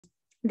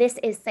This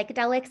is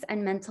Psychedelics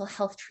and Mental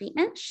Health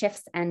Treatment,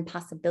 Shifts and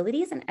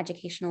Possibilities, an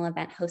educational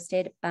event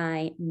hosted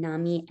by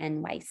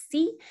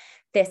NAMI-NYC.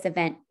 This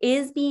event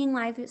is being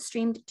live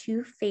streamed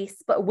to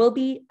Facebook, will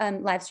be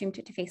live streamed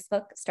to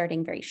Facebook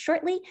starting very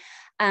shortly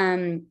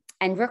and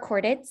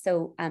recorded.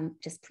 So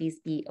just please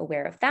be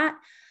aware of that.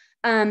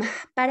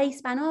 Para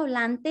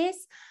hispanohablantes,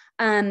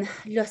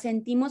 lo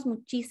sentimos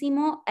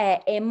muchísimo.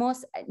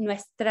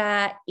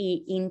 Nuestra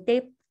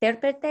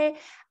intérprete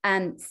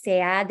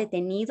se ha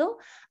detenido.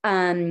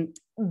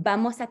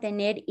 Vamos a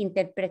tener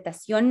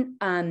interpretación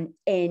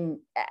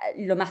en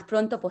lo más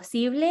pronto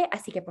posible,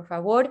 así que por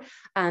favor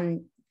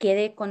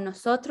quede con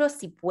nosotros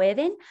si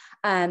pueden,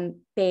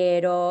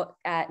 pero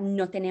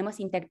no tenemos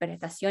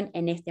interpretación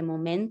en este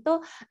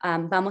momento.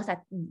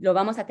 Lo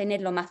vamos a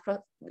tener lo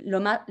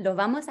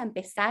vamos a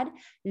empezar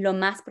lo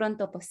más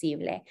pronto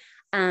posible.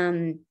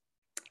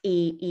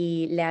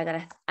 Y le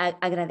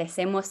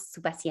agradecemos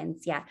su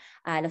paciencia.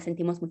 Lo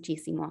sentimos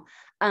muchísimo.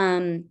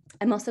 I'm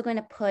also going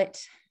to put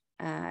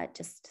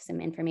just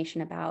some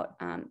information about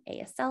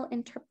ASL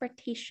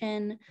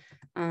interpretation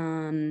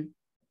in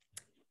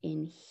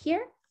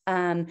here.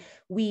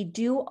 We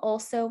do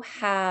also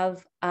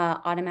have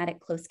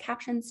automatic closed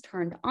captions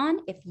turned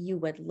on. If you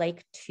would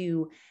like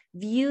to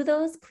view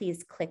those,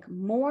 please click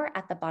more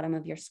at the bottom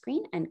of your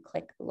screen and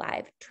click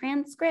live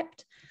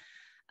transcript.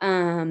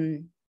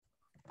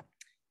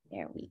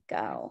 There we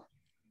go.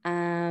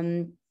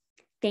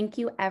 Thank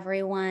you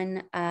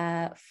everyone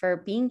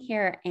for being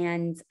here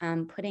and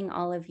putting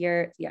all of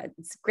your,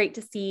 it's great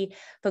to see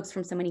folks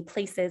from so many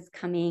places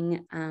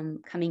coming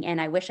in.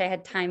 I wish I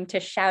had time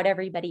to shout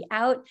everybody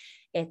out.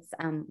 It's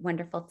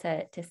wonderful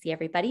to see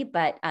everybody,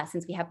 but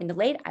since we have been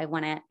delayed, I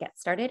wanna get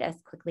started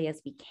as quickly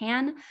as we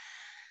can.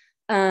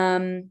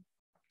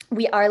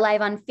 We are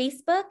live on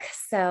Facebook,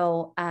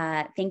 so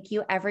thank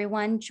you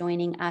everyone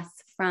joining us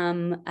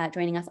on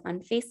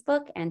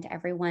Facebook, and to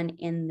everyone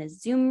in the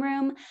Zoom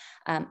room.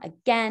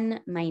 Again,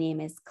 my name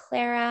is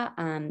Clara.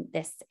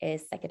 This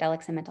is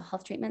Psychedelics and Mental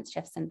Health Treatments,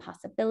 Shifts and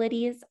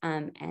Possibilities,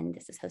 and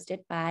this is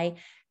hosted by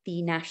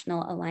the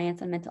National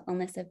Alliance on Mental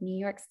Illness of New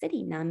York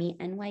City,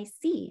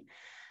 NAMI-NYC.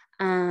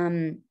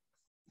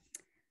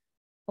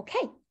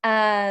 Okay.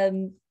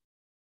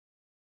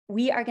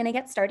 We are going to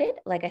get started.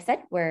 Like I said,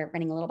 we're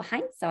running a little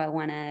behind, so I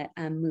want to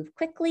move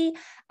quickly.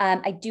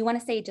 I do want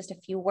to say just a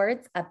few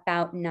words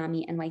about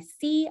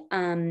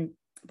NAMI-NYC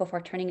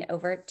before turning it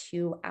over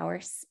to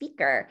our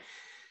speaker.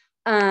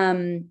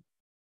 The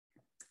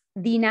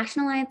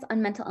National Alliance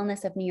on Mental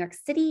Illness of New York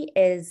City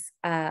is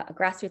a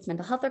grassroots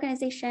mental health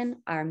organization.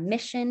 Our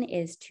mission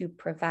is to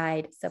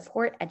provide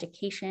support,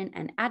 education,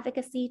 and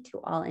advocacy to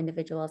all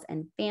individuals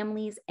and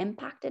families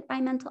impacted by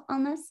mental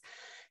illness.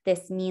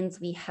 This means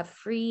we have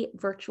free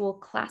virtual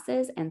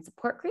classes and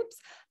support groups,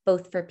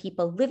 both for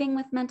people living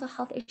with mental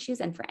health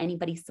issues and for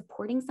anybody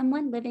supporting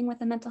someone living with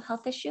a mental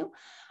health issue.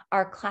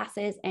 Our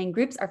classes and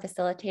groups are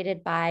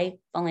facilitated by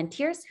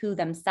volunteers who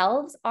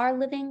themselves are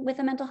living with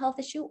a mental health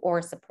issue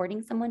or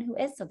supporting someone who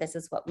is. So this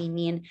is what we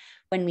mean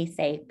when we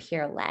say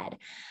peer-led.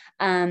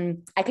 I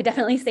could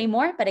definitely say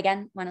more, but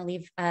again, want to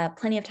leave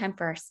plenty of time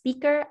for our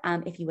speaker.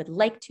 If you would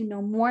like to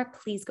know more,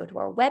 please go to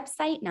our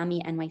website,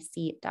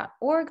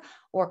 naminyc.org,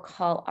 or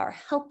call our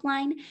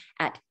helpline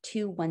at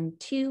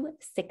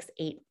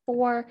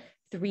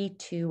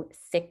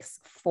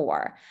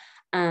 212-684-3264.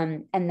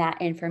 And that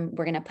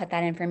we're going to put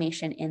that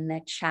information in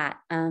the chat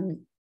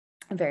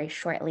very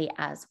shortly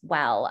as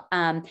well.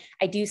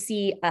 I do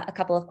see a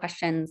couple of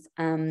questions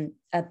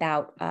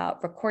about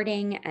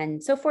recording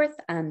and so forth.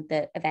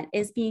 The event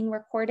is being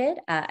recorded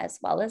as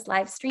well as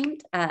live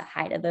streamed.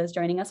 Hi to those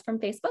joining us from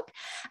Facebook.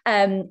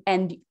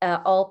 And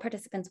all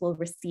participants will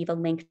receive a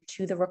link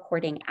to the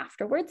recording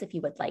afterwards if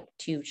you would like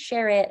to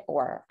share it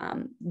or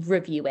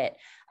review it,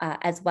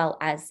 as well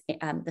as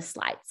the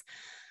slides.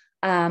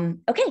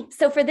 Okay,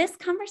 so for this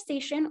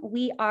conversation,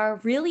 we are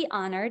really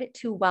honored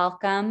to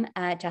welcome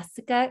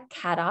Jessica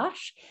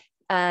Cadoch.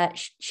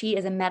 She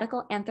is a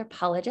medical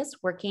anthropologist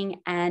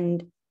working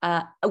at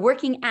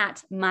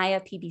Maya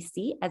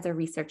PBC as a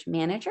research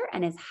manager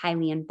and is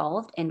highly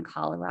involved in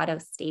Colorado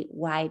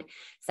statewide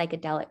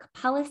psychedelic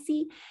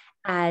policy.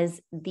 As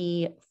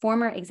the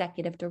former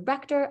executive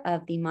director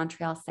of the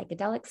Montreal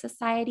Psychedelic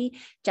Society,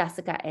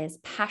 Jessica is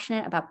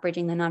passionate about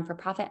bridging the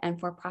non-for-profit and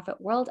for-profit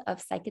world of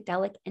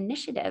psychedelic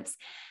initiatives.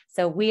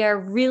 So we are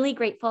really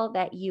grateful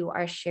that you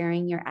are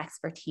sharing your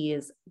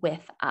expertise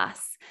with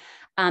us.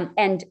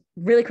 And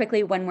really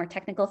quickly, one more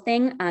technical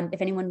thing.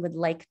 If anyone would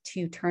like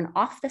to turn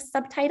off the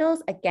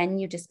subtitles, again,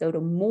 you just go to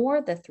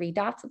more, the three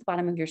dots at the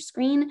bottom of your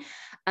screen.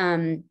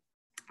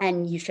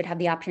 And you should have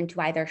the option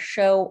to either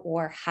show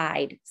or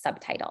hide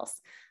subtitles.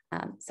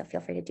 So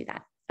feel free to do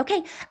that.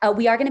 Okay,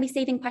 we are going to be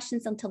saving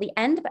questions until the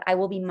end, but I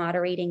will be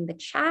moderating the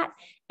chat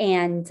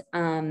and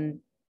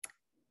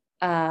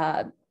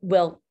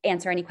will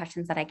answer any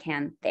questions that I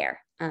can there.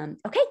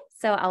 Okay,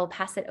 so I'll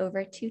pass it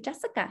over to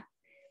Jessica.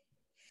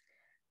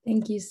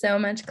 Thank you so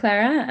much,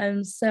 Clara.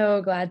 I'm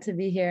so glad to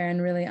be here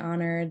and really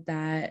honored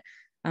that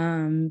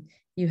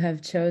you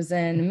have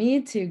chosen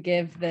me to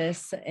give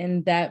this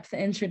in-depth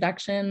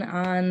introduction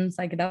on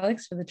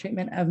psychedelics for the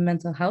treatment of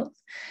mental health.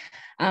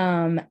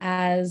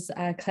 As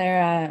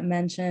Clara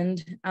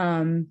mentioned,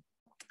 I'm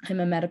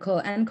a medical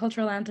and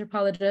cultural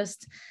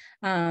anthropologist.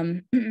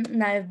 And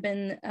I've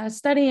been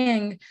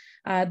studying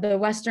the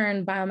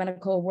Western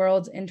biomedical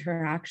world's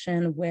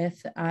interaction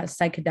with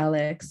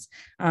psychedelics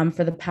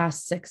for the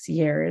past 6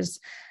 years.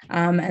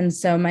 And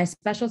so my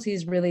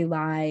specialties really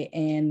lie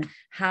in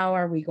how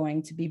are we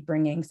going to be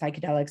bringing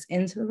psychedelics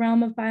into the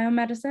realm of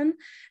biomedicine,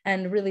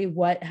 and really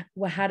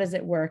how does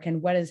it work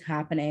and what is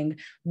happening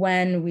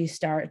when we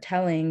start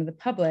telling the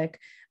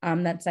public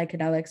that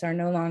psychedelics are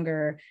no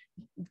longer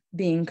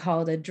being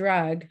called a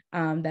drug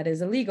that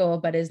is illegal,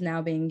 but is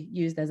now being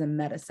used as a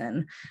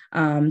medicine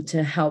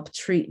to help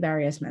treat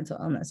various mental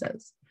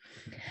illnesses.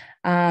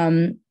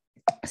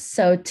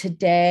 So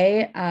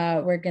today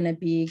we're going to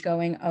be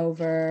going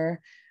over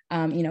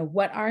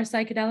what are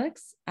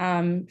psychedelics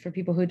for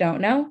people who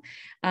don't know,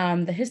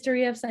 the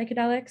history of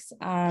psychedelics,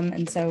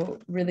 and so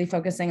really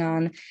focusing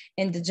on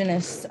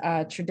indigenous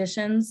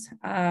traditions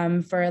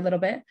for a little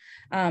bit,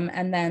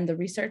 and then the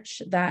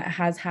research that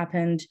has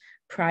happened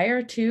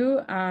prior to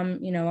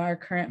our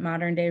current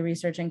modern day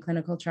research and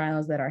clinical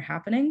trials that are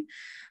happening.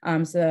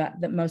 So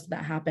that most of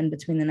that happened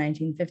between the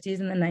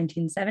 1950s and the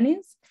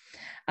 1970s.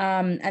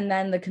 And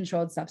then the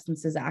Controlled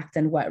Substances Act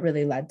and what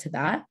really led to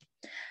that.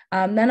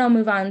 Then I'll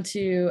move on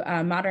to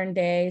modern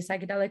day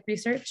psychedelic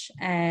research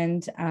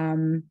and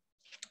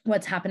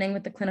what's happening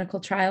with the clinical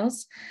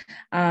trials,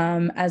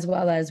 as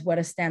well as what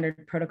a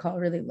standard protocol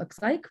really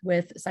looks like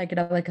with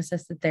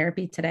psychedelic-assisted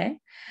therapy today.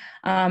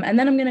 And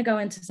then I'm going to go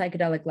into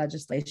psychedelic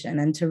legislation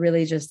and to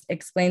really just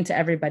explain to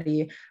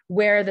everybody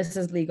where this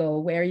is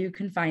legal, where you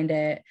can find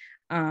it,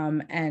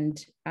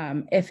 and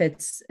if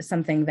it's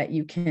something that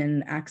you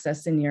can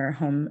access in your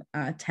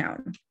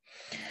hometown.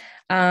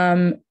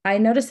 I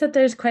noticed that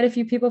there's quite a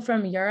few people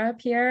from Europe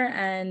here,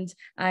 and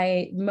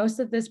most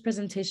of this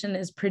presentation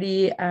is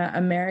pretty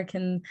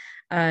American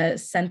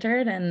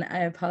centered, and I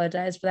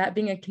apologize for that.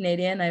 Being a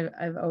Canadian,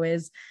 I've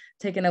always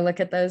taken a look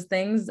at those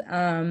things.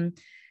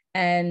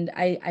 And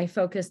I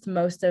focused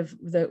most of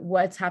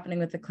what's happening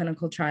with the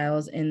clinical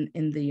trials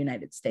in the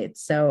United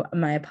States. So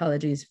my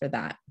apologies for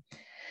that.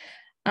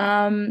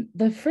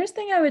 The first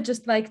thing I would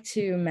just like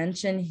to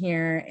mention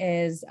here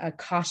is a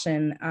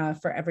caution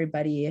for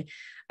everybody,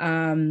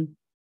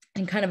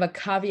 and kind of a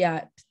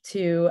caveat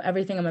to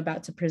everything I'm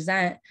about to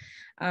present.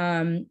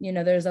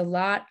 There's a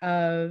lot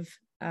of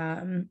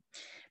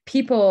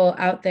people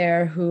out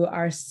there who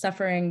are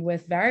suffering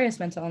with various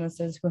mental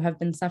illnesses, who have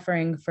been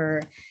suffering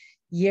for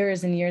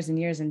years and years and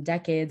years and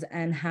decades,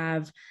 and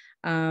have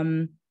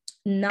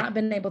not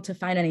been able to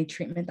find any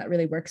treatment that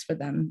really works for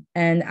them.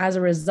 And as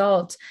a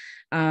result,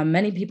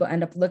 many people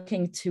end up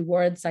looking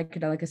towards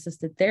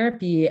psychedelic-assisted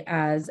therapy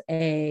as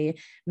a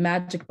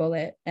magic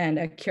bullet and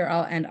a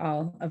cure-all and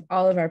all of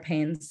all of our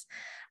pains.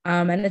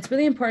 And it's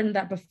really important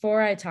that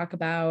before I talk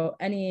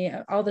about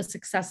all the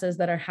successes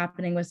that are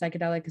happening with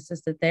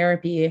psychedelic-assisted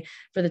therapy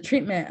for the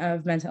treatment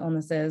of mental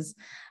illnesses,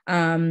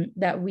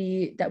 that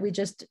we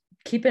just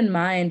keep in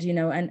mind,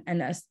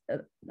 and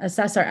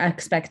assess our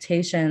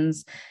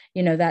expectations,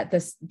 that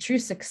the true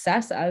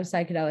success of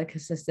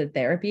psychedelic-assisted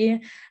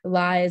therapy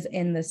lies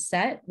in the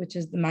set, which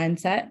is the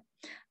mindset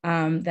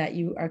that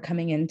you are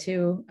coming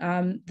into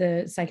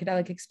the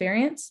psychedelic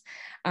experience,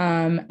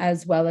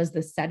 as well as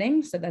the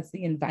setting. So that's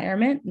the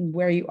environment and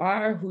where you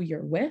are, who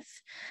you're with,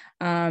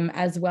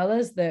 as well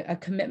as a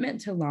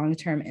commitment to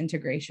long-term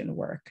integration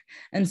work.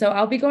 And so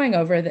I'll be going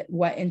over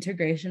what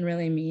integration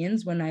really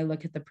means when I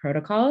look at the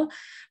protocol,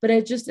 but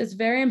it's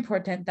very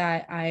important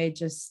that I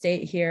just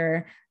state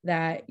here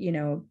that,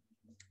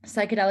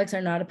 psychedelics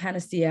are not a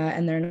panacea,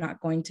 and they're not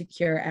going to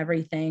cure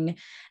everything.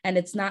 And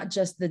it's not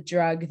just the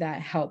drug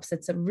that helps.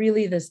 It's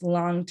really this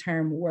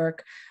long-term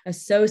work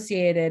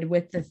associated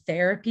with the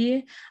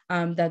therapy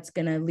that's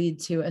going to lead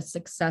to a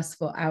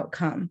successful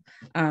outcome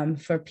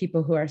for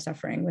people who are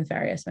suffering with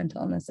various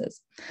mental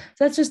illnesses.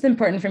 So that's just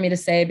important for me to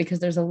say, because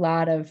there's a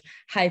lot of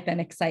hype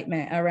and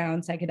excitement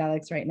around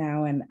psychedelics right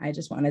now. And I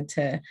just wanted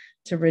to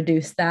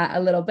reduce that a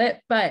little bit,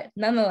 but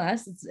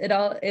nonetheless, it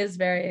all is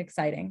very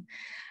exciting.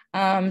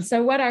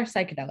 So what are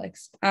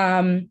psychedelics?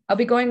 I'll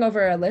be going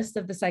over a list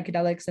of the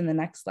psychedelics in the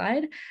next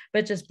slide,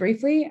 but just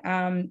briefly,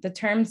 the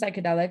term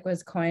psychedelic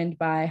was coined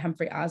by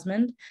Humphrey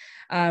Osmond,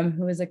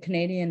 who was a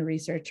Canadian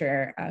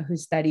researcher who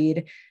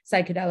studied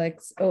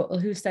psychedelics,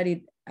 who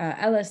studied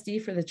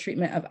LSD for the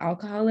treatment of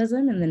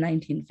alcoholism in the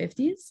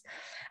 1950s.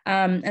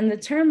 And the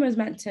term was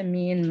meant to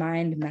mean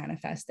mind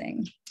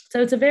manifesting.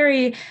 So it's a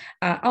very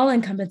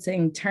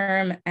all-encompassing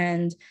term,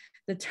 and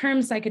the term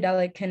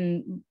psychedelic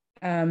can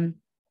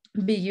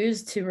be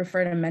used to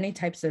refer to many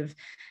types of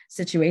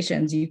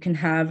situations. You can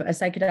have a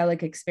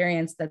psychedelic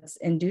experience that's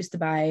induced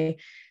by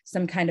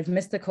some kind of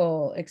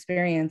mystical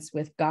experience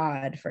with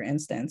God, for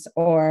instance,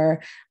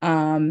 or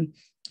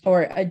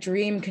a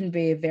dream can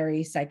be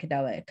very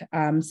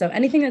psychedelic. So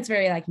anything that's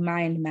very like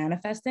mind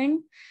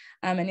manifesting.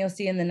 And you'll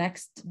see in the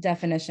next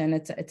definition,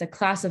 it's a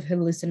class of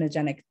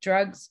hallucinogenic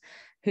drugs.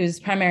 whose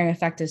primary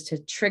effect is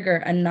to trigger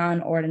a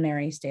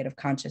non-ordinary state of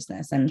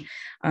consciousness. And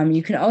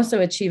you can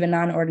also achieve a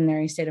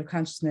non-ordinary state of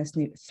consciousness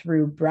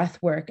through breath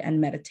work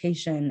and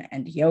meditation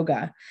and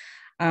yoga.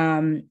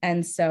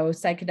 And so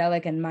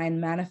psychedelic and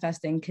mind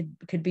manifesting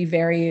could be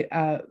very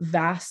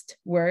vast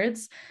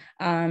words.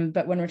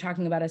 But when we're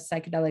talking about a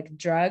psychedelic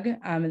drug,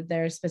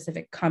 there are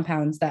specific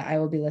compounds that I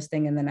will be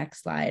listing in the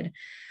next slide.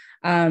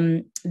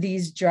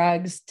 These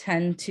drugs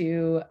tend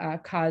to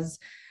cause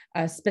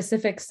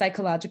specific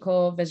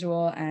psychological,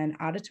 visual, and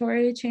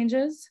auditory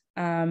changes.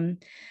 And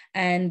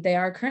they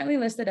are currently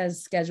listed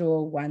as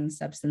Schedule I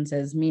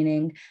substances,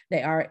 meaning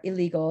they are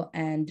illegal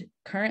and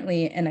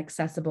currently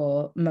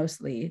inaccessible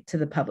mostly to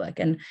the public.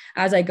 And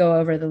as I go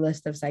over the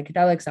list of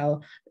psychedelics,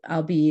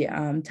 I'll be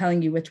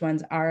telling you which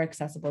ones are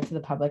accessible to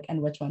the public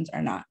and which ones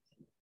are not.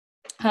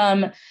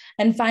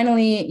 And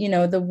finally,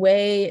 the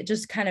way,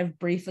 just kind of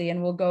briefly,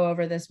 and we'll go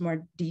over this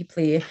more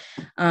deeply,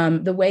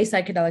 the way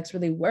psychedelics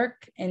really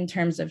work in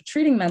terms of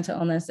treating mental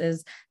illness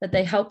is that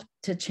they help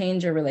to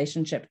change your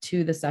relationship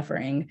to the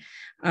suffering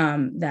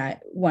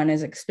that one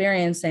is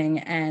experiencing,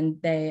 and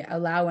they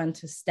allow one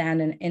to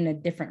stand in a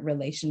different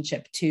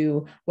relationship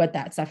to what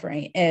that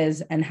suffering is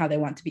and how they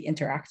want to be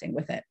interacting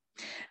with it.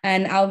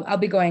 And I'll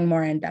be going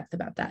more in depth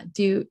about that.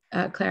 Do you,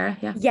 Clara?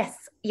 Yeah.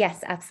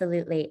 Yes,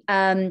 absolutely.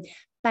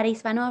 Para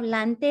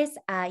hispanohablantes,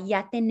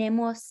 ya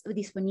tenemos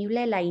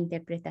disponible la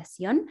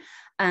interpretación.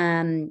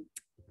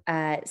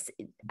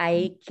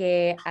 Hay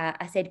que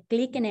hacer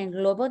clic en el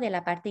globo de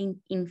la parte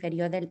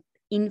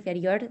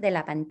inferior de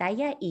la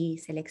pantalla y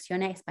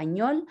selecciona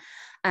español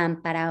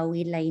para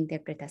oír la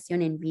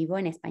interpretación en vivo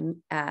en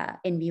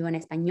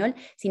español.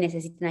 Si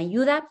necesitan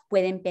ayuda,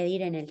 pueden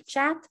pedir en el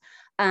chat.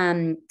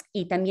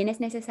 Y también es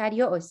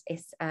necesario,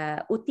 es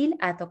útil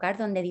a tocar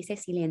donde dice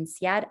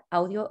silenciar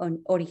audio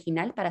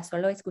original para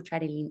solo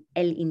escuchar el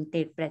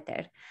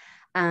intérprete.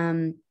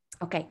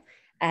 Ok,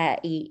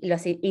 y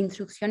las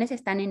instrucciones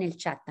están en el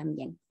chat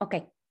también. Ok,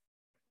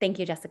 thank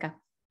you, Jessica.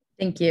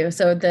 Thank you.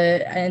 So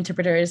the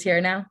interpreter is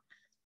here now?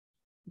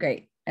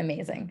 Great,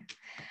 amazing.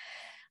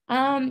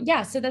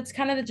 Yeah, so that's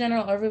kind of the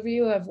general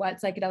overview of what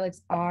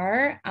psychedelics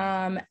are.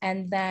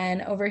 And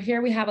then over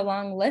here, we have a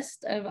long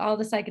list of all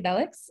the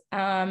psychedelics.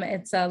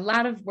 It's a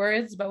lot of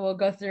words, but we'll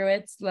go through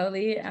it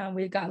slowly.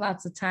 We've got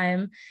lots of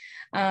time.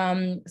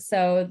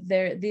 So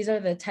these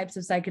are the types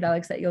of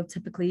psychedelics that you'll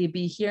typically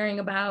be hearing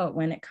about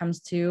when it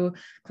comes to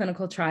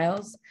clinical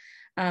trials.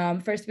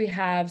 First, we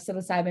have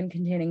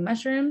psilocybin-containing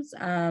mushrooms,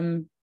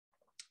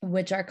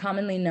 which are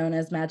commonly known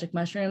as magic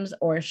mushrooms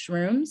or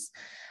shrooms.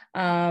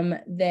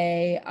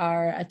 They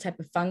are a type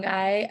of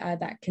fungi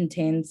that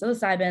contain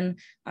psilocybin,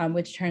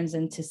 which turns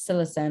into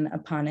psilocin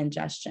upon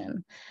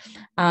ingestion.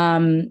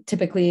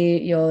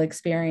 Typically, you'll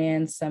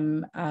experience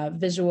some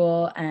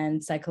visual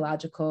and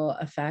psychological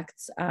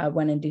effects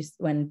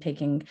when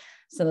taking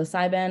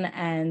psilocybin,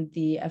 and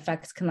the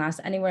effects can last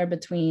anywhere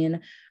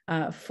between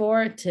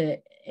 4 to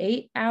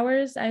 8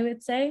 hours, I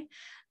would say.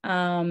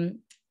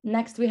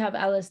 Next, we have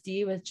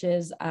LSD, which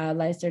is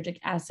lysergic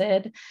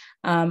acid,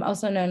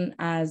 also known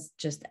as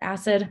just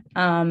acid.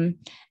 And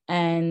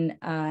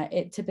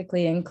it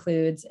typically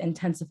includes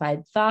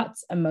intensified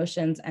thoughts,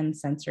 emotions, and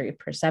sensory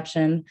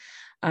perception.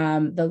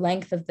 The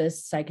length of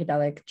this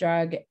psychedelic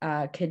drug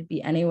could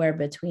be anywhere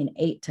between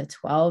 8 to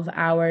 12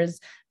 hours,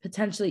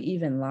 potentially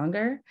even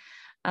longer.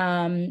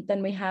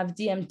 Then we have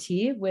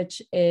DMT,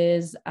 which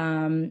is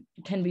can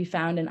be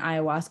found in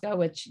ayahuasca,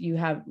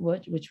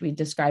 which we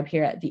describe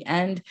here at the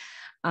end,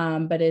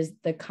 but is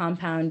the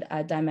compound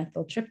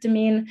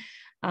dimethyltryptamine.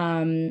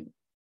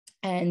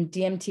 And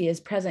DMT is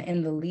present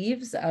in the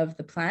leaves of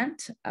the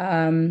plant,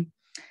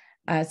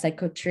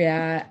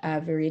 Psychotria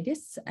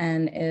viridis,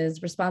 and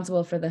is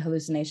responsible for the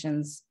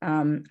hallucinations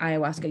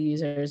ayahuasca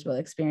users will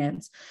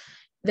experience.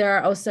 There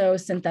are also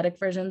synthetic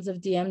versions of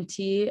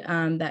DMT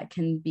that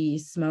can be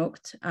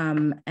smoked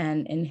and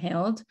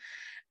inhaled.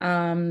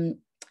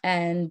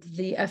 And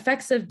the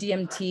effects of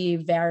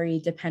DMT vary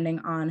depending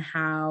on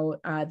how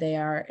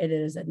it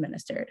is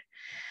administered.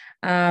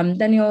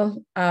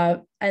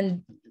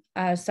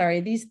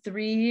 These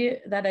three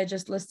that I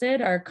just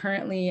listed are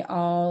currently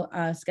all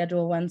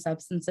Schedule I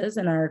substances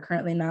and are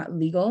currently not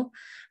legal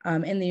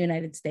in the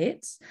United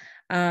States.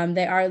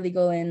 They are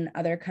legal in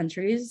other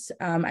countries.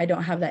 I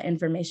don't have that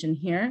information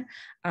here,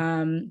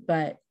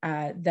 but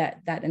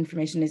that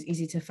information is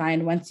easy to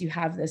find. Once you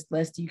have this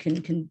list, you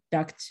can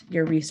conduct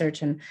your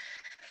research and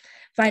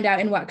find out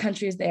in what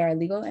countries they are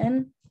legal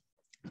in.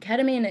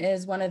 Ketamine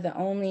is one of the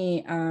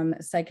only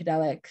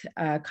psychedelic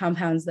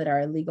compounds that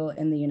are legal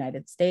in the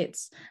United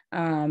States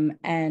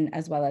and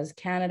as well as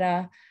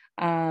Canada.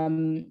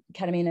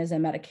 Ketamine is a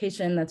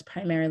medication that's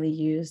primarily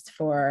used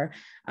for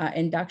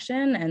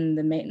induction and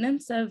the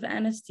maintenance of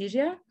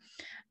anesthesia.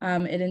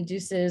 It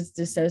induces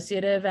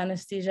dissociative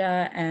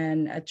anesthesia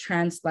and a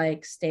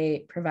trance-like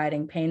state,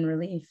 providing pain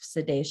relief,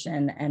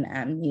 sedation, and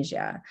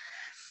amnesia.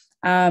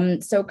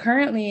 So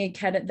currently,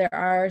 there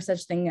are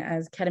such things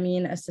as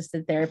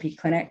ketamine-assisted therapy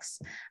clinics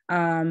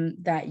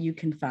that you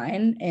can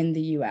find in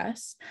the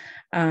US.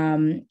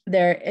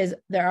 There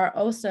are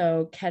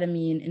also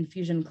ketamine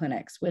infusion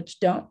clinics, which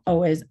don't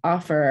always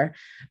offer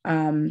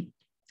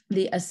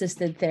the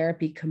assisted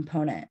therapy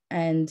component.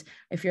 And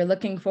if you're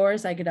looking for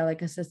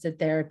psychedelic assisted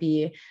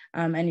therapy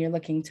and you're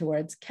looking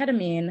towards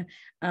ketamine,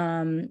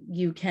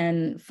 you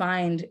can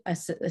find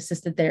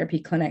assisted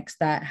therapy clinics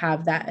that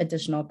have that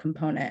additional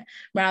component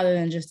rather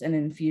than just an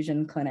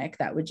infusion clinic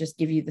that would just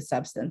give you the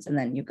substance and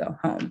then you go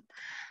home.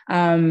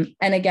 And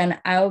again,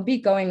 I'll be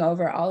going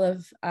over all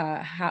of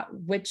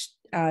which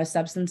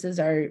substances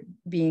are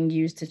being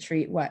used to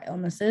treat what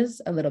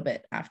illnesses a little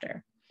bit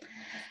after.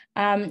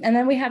 And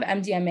then we have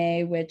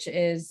MDMA, which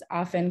is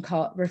often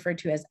referred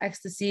to as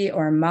ecstasy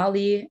or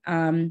Molly.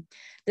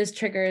 This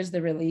triggers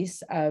the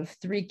release of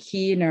 3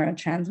 key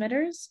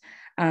neurotransmitters,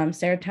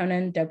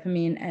 serotonin,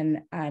 dopamine,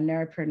 and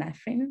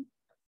norepinephrine.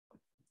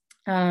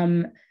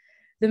 The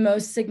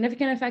most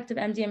significant effect of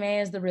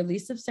MDMA is the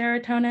release of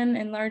serotonin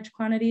in large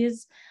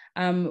quantities,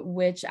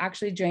 which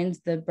actually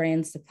drains the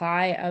brain's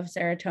supply of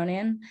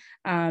serotonin,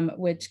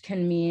 which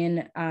can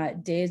mean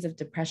days of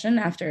depression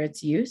after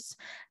its use.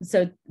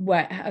 So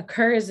what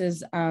occurs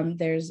is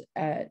there's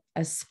a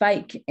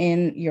spike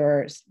in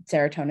your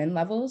serotonin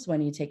levels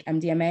when you take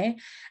MDMA,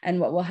 and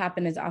what will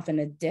happen is often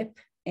a dip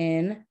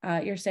in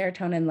your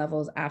serotonin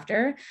levels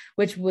after,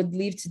 which would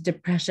lead to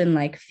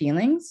depression-like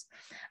feelings.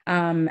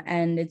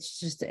 And it's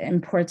just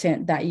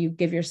important that you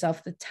give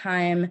yourself the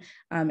time,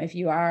 if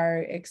you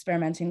are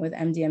experimenting with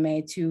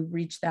MDMA, to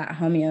reach that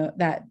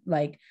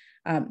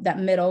that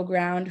middle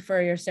ground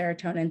for your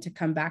serotonin to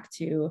come back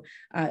to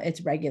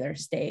its regular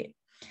state.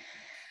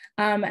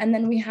 And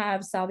then we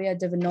have Salvia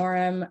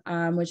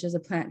divinorum, which is a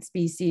plant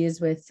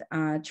species with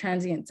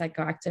transient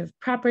psychoactive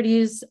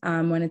properties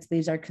when its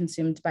leaves are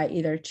consumed by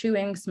either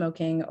chewing,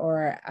 smoking,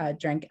 or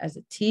drank as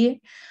a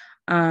tea.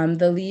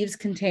 The leaves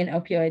contain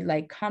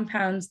opioid-like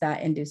compounds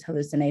that induce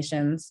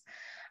hallucinations.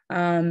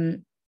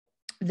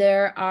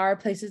 There are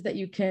places that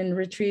you can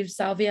retrieve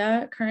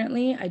salvia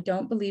currently. I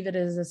don't believe it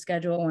is a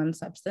Schedule I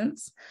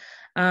substance.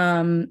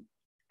 And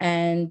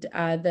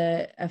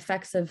the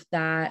effects of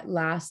that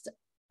last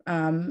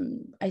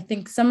I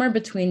think somewhere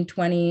between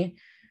 20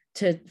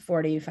 to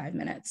 45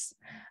 minutes.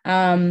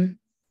 Oh,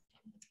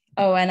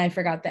 and I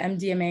forgot the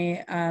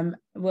MDMA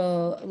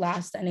will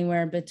last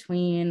anywhere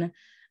between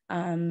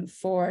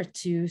 4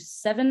 to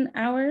 7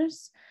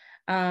 hours.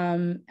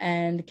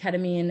 And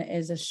ketamine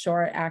is a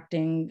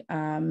short-acting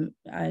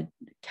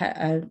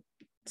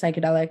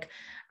psychedelic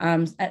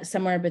at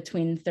somewhere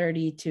between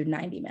 30 to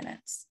 90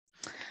 minutes.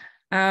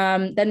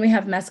 Then we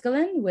have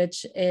mescaline,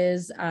 which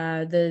is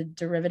the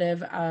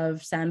derivative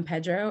of San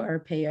Pedro or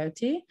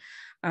peyote,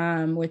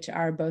 which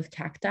are both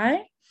cacti.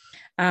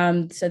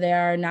 So they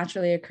are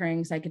naturally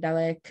occurring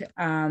psychedelic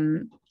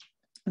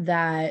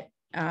that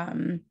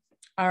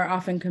are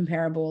often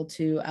comparable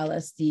to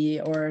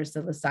LSD or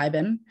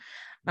psilocybin.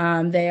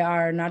 They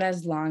are not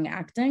as long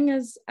acting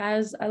as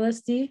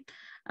LSD,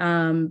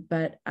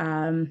 but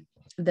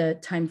the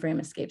time frame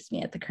escapes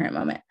me at the current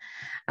moment.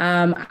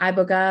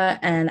 Iboga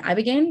and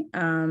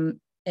ibogaine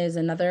is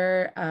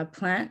another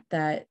plant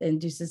that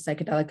induces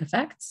psychedelic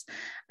effects.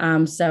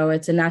 So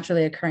it's a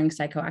naturally occurring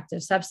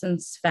psychoactive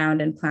substance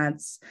found in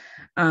plants.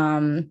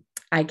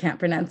 I can't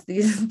pronounce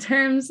these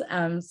terms,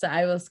 so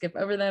I will skip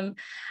over them.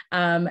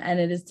 And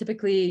it is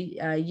typically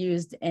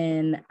used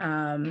in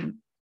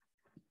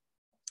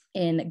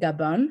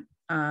Gabon,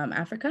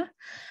 Africa,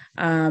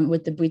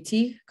 with the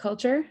Bwiti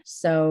culture.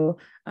 So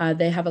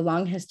they have a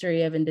long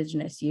history of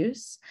indigenous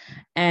use,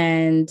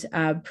 and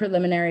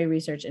preliminary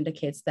research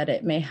indicates that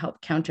it may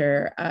help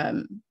counter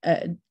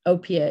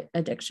opiate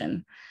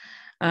addiction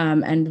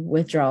and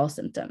withdrawal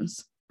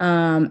symptoms.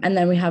 And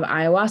then we have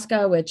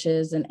ayahuasca, which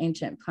is an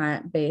ancient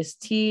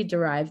plant-based tea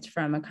derived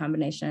from a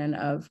combination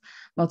of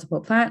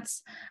multiple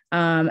plants,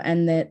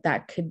 and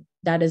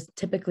that is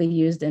typically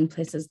used in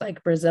places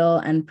like Brazil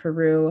and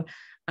Peru,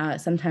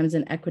 sometimes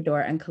in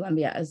Ecuador and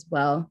Colombia as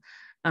well.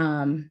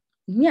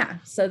 Yeah,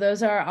 so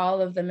those are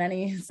all of the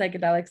many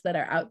psychedelics that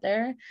are out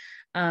there.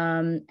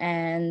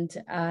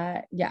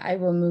 Yeah, I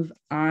will move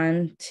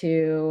on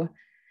to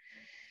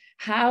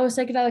how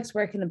psychedelics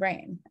work in the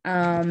brain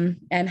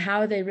and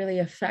how they really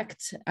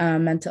affect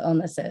mental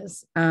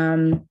illnesses.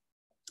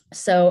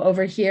 So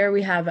over here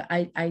we have,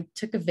 I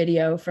took a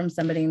video from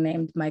somebody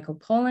named Michael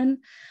Pollan,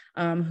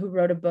 who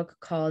wrote a book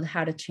called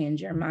How to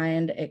Change Your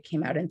Mind. It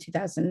came out in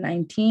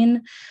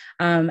 2019.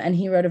 And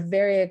he wrote a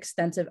very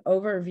extensive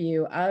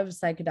overview of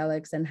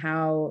psychedelics and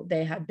how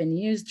they have been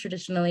used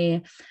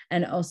traditionally,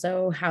 and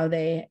also how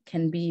they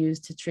can be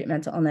used to treat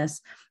mental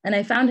illness. And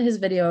I found his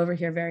video over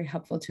here very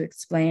helpful to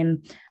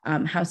explain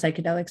how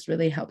psychedelics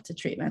really help to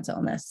treat mental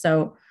illness.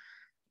 So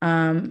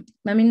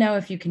let me know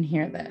if you can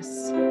hear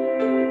this.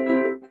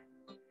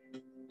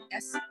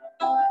 Yes.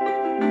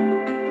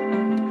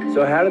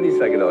 So how do these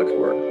psychedelics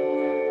work?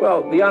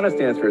 Well, the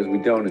honest answer is we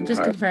don't entirely.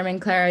 Just confirming,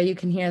 Clara, you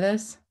can hear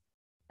this?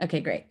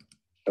 Okay, great.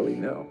 We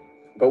know,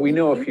 but we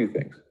know a few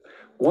things.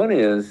 One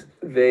is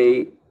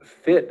they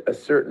fit a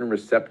certain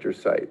receptor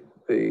site,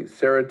 the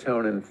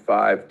serotonin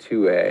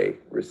 5-2A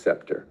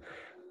receptor.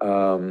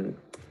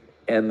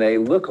 And they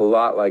look a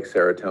lot like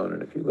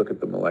serotonin if you look at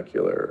the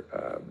molecular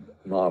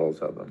models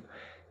of them.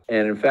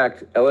 And in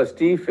fact,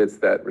 LSD fits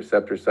that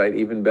receptor site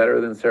even better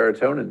than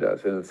serotonin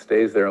does, and it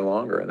stays there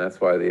longer, and that's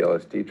why the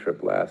LSD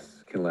trip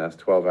can last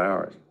 12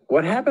 hours.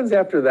 What happens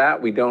after that,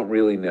 we don't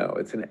really know.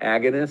 It's an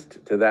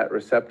agonist to that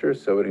receptor,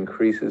 so it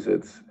increases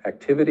its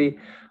activity.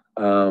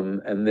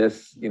 And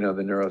this, the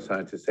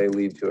neuroscientists say,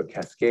 lead to a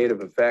cascade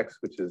of effects,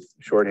 which is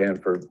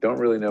shorthand for don't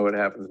really know what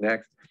happens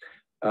next.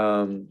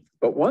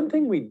 But one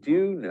thing we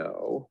do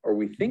know, or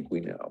we think we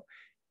know,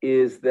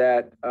 is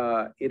that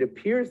it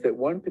appears that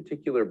one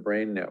particular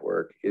brain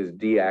network is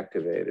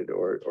deactivated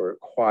or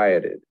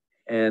quieted,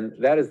 and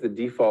that is the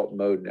default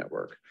mode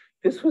network.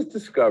 This was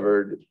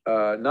discovered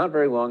not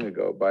very long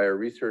ago by a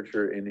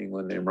researcher in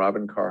England named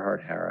Robin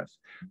Carhart Harris,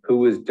 who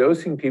was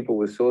dosing people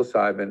with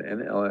psilocybin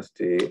and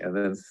LSD and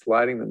then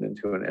sliding them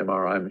into an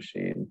MRI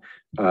machine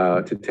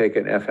to take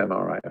an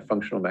fMRI, a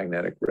functional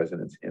magnetic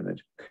resonance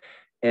image.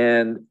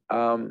 And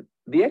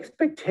the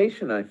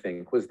expectation, I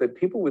think, was that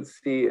people would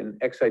see an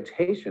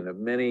excitation of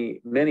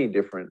many, many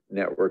different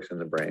networks in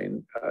the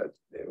brain.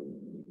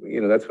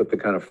 That's what the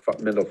kind of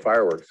mental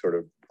fireworks sort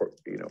of,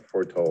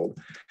 foretold.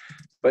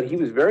 But he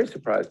was very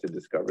surprised to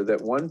discover that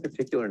one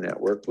particular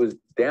network was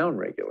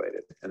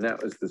downregulated, and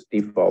that was this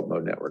default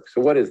mode network.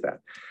 So what is that?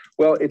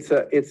 Well, it's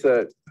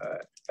a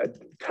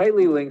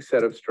tightly linked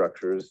set of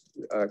structures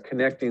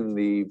connecting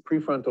the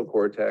prefrontal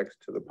cortex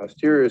to the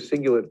posterior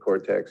cingulate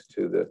cortex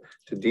to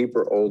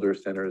deeper, older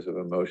centers of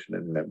emotion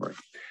and memory.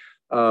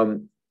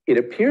 It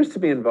appears to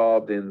be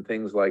involved in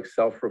things like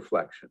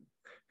self-reflection,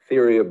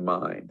 theory of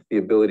mind, the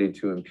ability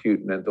to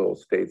impute mental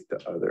states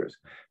to others,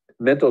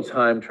 mental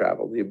time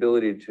travel, the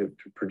ability to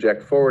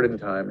project forward in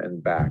time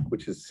and back,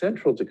 which is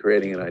central to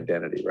creating an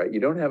identity, right? You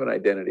don't have an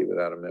identity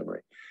without a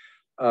memory.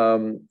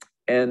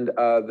 And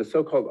the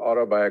so-called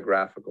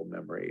autobiographical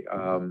memory,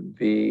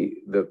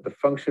 the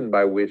function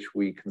by which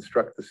we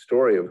construct the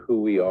story of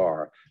who we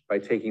are by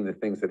taking the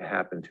things that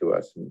happen to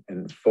us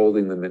and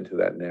folding them into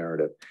that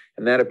narrative.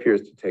 And that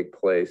appears to take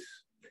place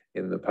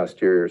in the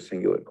posterior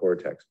cingulate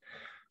cortex.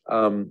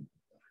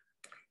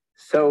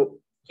 So,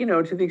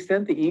 to the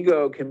extent the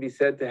ego can be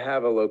said to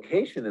have a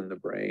location in the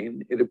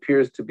brain, it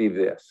appears to be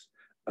this,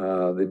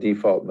 the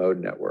default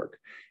mode network.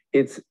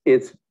 It's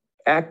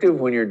active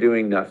when you're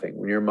doing nothing,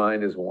 when your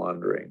mind is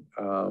wandering.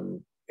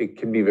 It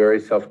can be very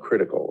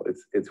self-critical.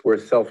 It's where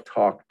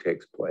self-talk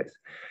takes place.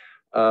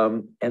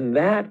 And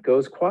that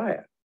goes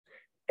quiet.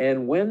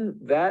 And when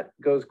that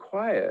goes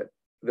quiet,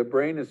 the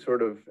brain is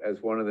sort of,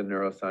 as one of the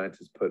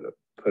neuroscientists put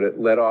it,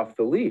 let off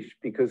the leash,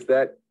 because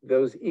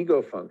those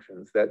ego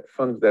functions,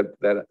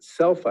 that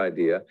self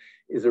idea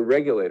is a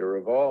regulator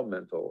of all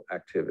mental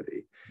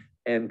activity.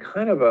 And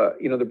kind of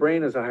the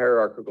brain is a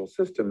hierarchical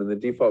system, and the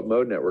default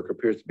mode network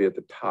appears to be at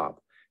the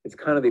top. It's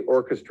kind of the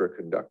orchestra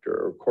conductor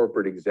or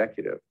corporate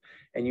executive.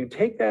 And you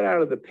take that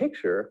out of the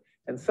picture,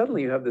 and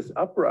suddenly you have this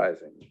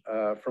uprising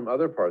from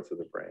other parts of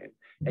the brain.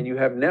 And you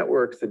have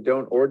networks that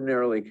don't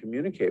ordinarily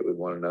communicate with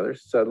one another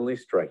suddenly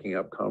striking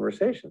up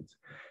conversations.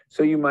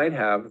 So you might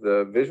have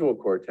the visual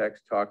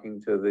cortex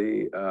talking to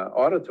the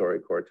auditory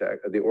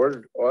cortex, the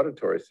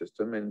auditory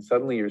system, and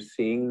suddenly you're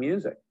seeing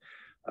music.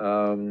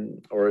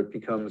 Or it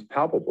becomes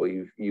palpable.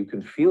 You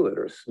can feel it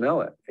or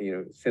smell it,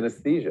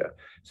 synesthesia.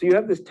 So you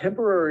have this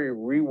temporary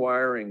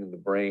rewiring in the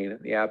brain in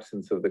the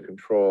absence of the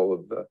control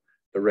of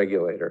the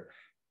regulator.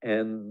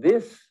 And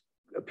this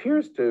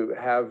appears to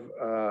have,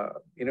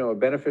 a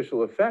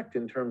beneficial effect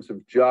in terms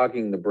of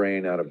jogging the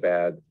brain out of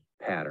bad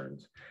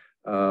patterns.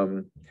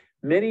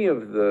 Many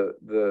of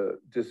the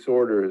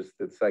disorders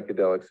that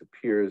psychedelics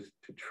appears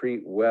to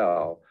treat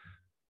well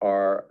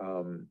are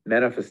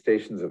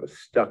manifestations of a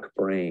stuck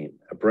brain,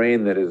 a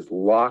brain that is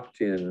locked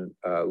in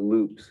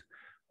loops,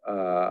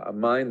 a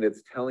mind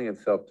that's telling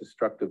itself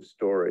destructive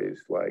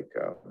stories like,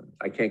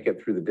 I can't get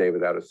through the day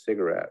without a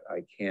cigarette,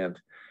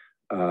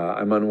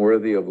 I'm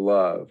unworthy of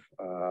love,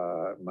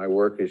 my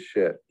work is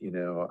shit,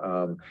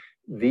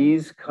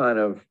 These kind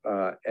of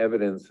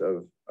evidence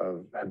of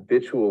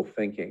habitual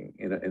thinking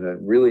in a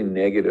really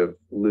negative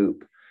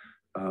loop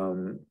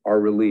are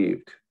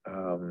relieved.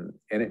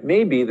 And it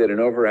may be that an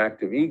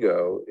overactive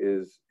ego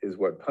is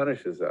what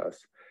punishes us,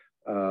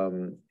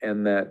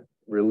 and that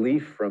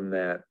relief from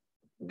that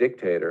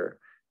dictator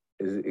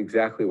is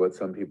exactly what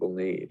some people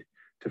need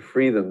to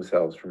free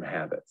themselves from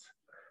habits,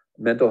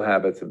 mental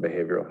habits and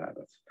behavioral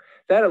habits.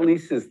 That at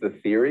least is the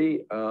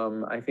theory.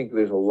 I think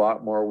there's a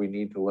lot more we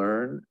need to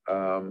learn,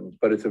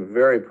 but it's a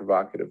very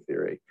provocative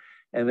theory.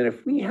 And then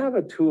if we have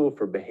a tool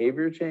for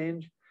behavior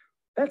change,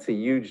 that's a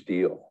huge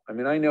deal. I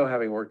mean, I know,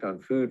 having worked on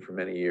food for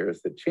many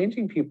years, that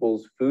changing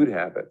people's food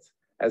habits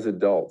as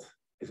adults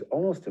is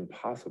almost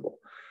impossible.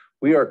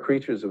 We are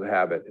creatures of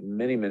habit in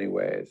many, many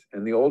ways.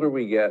 And the older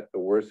we get, the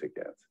worse it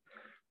gets.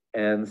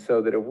 And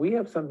so that if we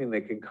have something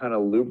that can kind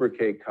of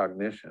lubricate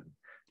cognition,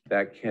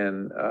 that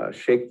can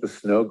shake the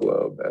snow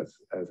globe, as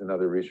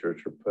another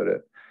researcher put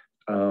it,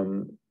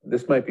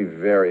 this might be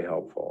very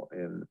helpful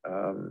in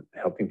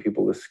helping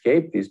people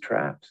escape these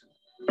traps.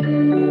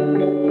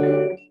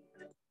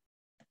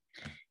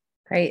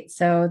 Great.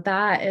 So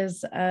that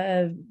is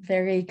a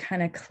very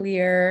kind of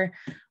clear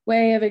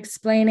way of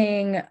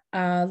explaining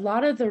a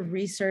lot of the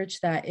research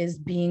that is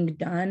being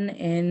done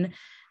in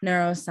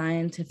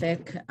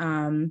neuroscientific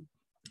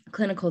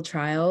clinical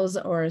trials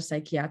or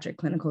psychiatric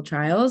clinical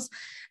trials.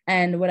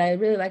 And what I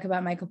really like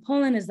about Michael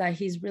Pollan is that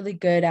he's really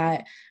good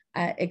at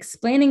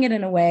explaining it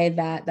in a way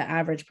that the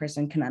average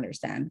person can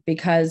understand,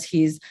 because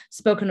he's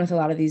spoken with a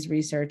lot of these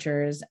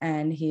researchers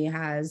and he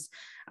has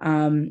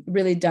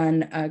really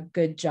done a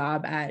good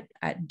job at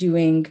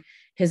doing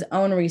his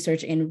own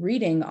research in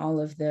reading all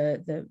of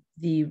the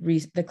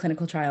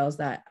clinical trials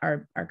that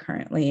are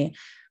currently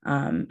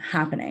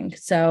happening.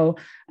 So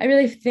I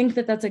really think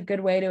that that's a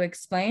good way to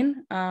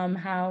explain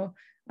how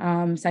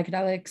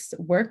psychedelics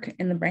work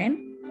in the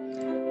brain.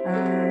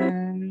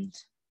 And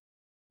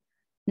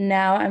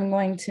now I'm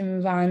going to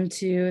move on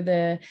to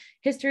the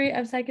history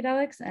of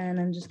psychedelics, and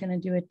I'm just going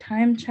to do a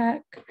time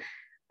check.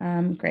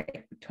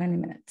 Great, 20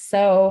 minutes.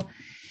 So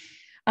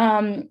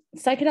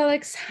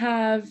psychedelics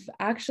have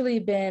actually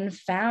been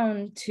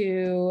found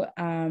to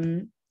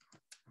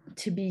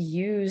be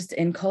used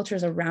in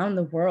cultures around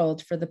the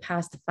world for the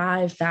past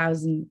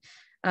 5,000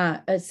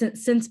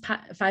 since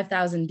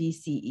 5,000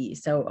 BCE,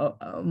 so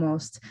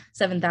almost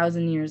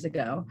 7,000 years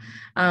ago.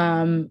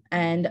 And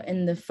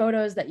in the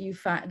photos that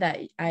that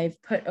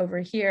I've put over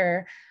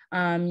here,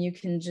 you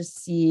can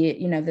just see,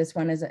 you know, this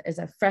one is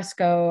a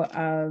fresco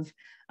of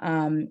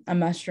a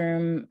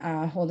mushroom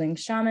holding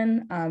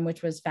shaman,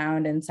 which was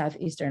found in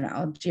southeastern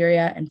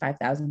Algeria in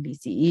 5000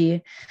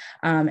 BCE.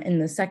 In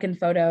the second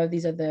photo,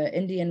 these are the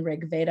Indian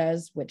Rig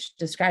Vedas, which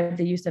describe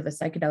the use of a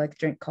psychedelic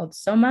drink called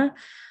soma.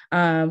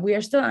 We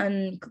are still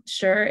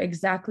unsure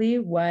exactly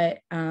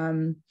what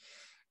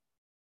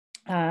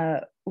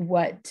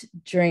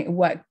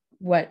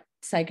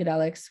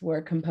psychedelics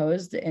were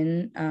composed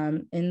in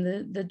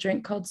the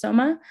drink called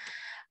soma.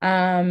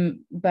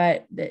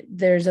 But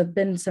there's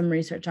been some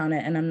research on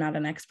it, and I'm not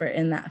an expert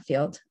in that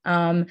field.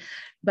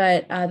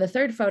 But the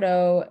third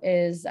photo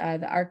is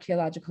the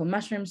archaeological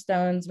mushroom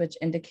stones, which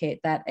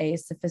indicate that a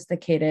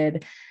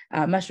sophisticated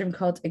mushroom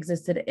cult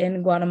existed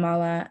in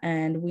Guatemala.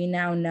 And we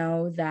now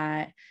know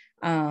that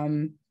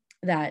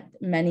that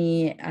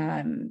many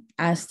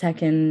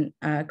Aztecan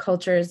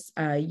cultures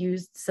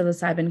used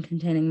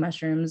psilocybin-containing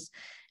mushrooms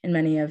in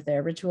many of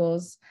their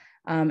rituals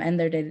and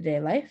their day-to-day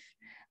life.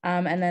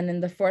 And then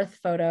in the fourth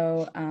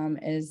photo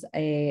is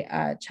a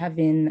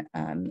Chavin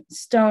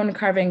stone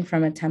carving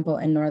from a temple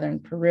in northern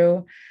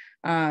Peru,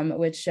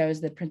 which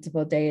shows the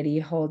principal deity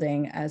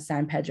holding a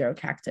San Pedro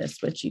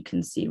cactus, which you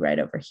can see right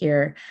over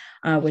here,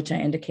 which I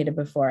indicated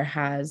before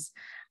has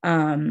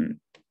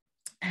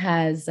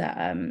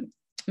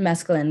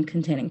mescaline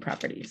containing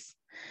properties.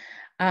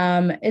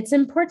 It's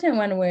important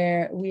when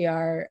we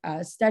are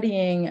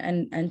studying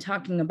and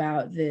talking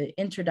about the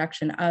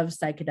introduction of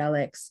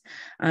psychedelics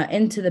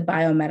into the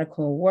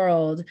biomedical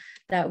world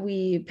that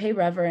we pay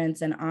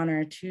reverence and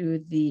honor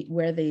to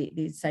where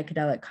these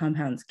psychedelic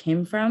compounds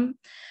came from,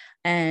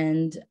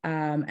 and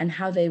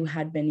how they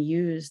had been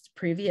used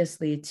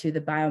previously to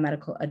the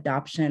biomedical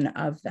adoption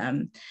of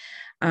them.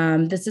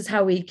 This is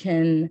how we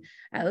can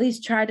at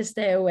least try to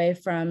stay away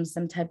from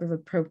some type of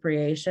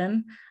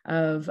appropriation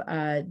of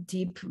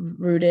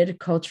deep-rooted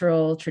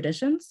cultural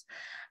traditions.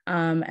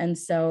 And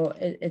so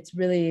it's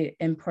really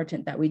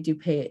important that we do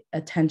pay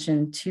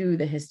attention to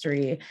the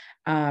history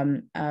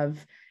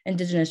of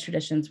indigenous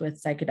traditions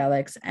with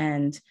psychedelics,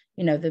 and,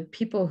 you know, the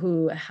people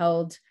who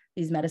held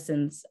these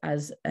medicines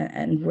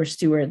and were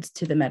stewards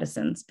to the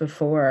medicines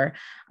before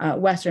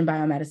Western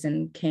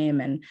biomedicine came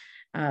and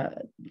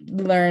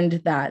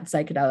learned that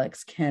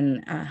psychedelics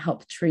can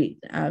help treat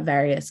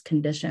various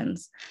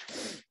conditions.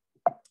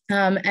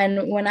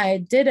 And when I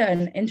did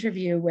an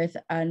interview with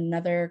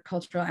another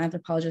cultural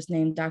anthropologist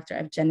named Dr.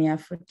 Evgenia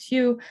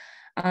Fotiu,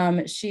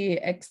 she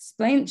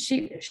explained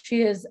she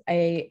is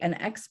an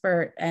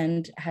expert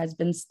and has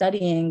been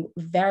studying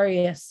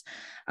various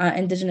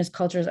indigenous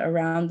cultures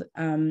around,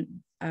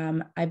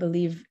 I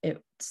believe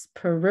it's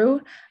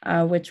Peru,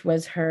 which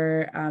was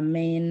her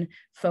main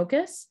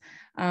focus.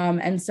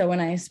 And so when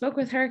I spoke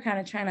with her, kind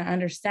of trying to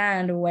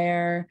understand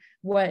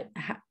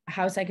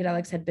how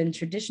psychedelics had been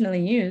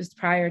traditionally used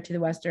prior to the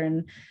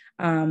Western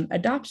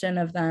adoption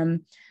of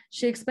them,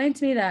 she explained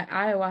to me that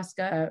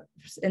ayahuasca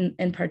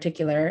in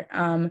particular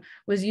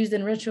was used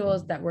in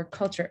rituals that were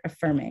culture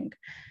affirming,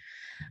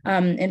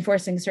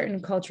 enforcing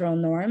certain cultural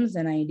norms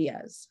and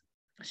ideas.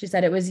 She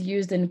said it was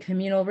used in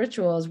communal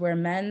rituals where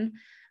men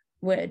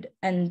would,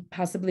 and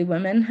possibly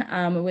women,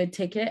 would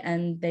take it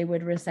and they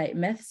would recite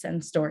myths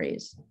and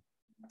stories.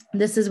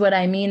 This is what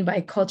I mean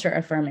by culture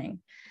affirming,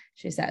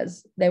 she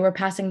says. They were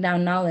passing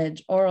down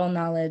knowledge, oral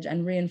knowledge,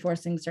 and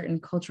reinforcing certain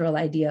cultural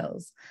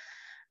ideals.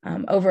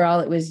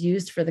 Overall, it was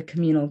used for the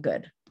communal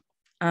good.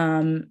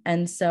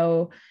 And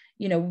so,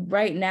 you know,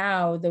 right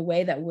now, the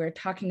way that we're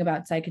talking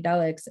about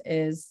psychedelics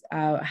is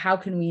how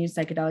can we use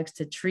psychedelics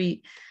to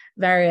treat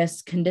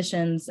various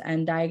conditions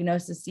and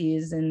diagnoses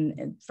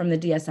from the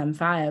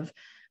DSM-5.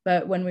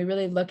 But when we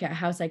really look at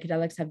how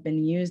psychedelics have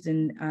been used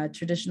in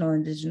traditional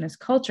indigenous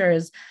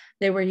cultures,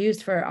 they were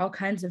used for all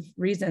kinds of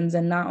reasons,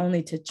 and not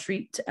only to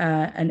treat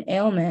an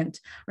ailment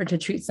or to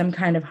treat some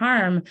kind of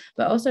harm,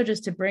 but also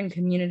just to bring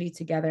community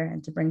together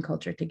and to bring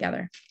culture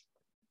together.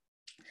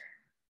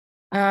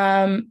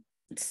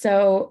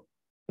 So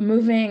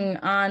moving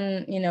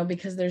on,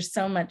 because there's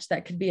so much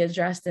that could be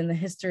addressed in the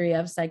history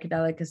of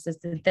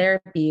psychedelic-assisted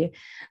therapy.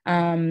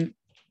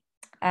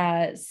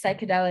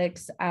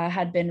 Psychedelics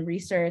had been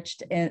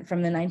researched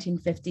from the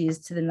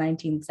 1950s to the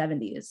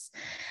 1970s.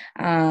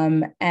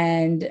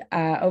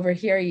 Over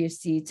here you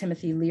see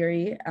Timothy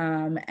Leary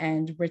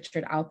and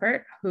Richard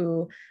Alpert,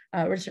 who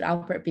Richard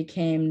Alpert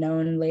became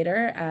known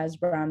later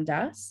as Ram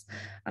Dass,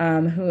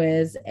 who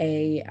is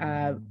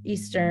a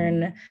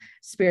Eastern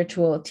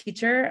spiritual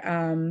teacher,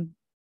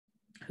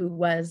 who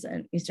was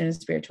an Eastern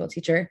spiritual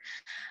teacher,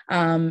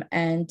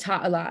 and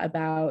taught a lot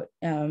about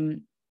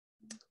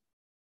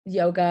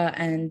yoga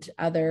and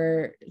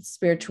other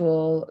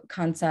spiritual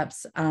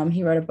concepts.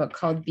 He wrote a book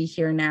called Be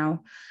Here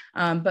Now.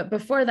 But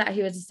before that,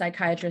 he was a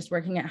psychiatrist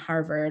working at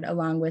Harvard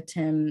along with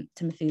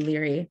Timothy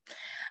Leary.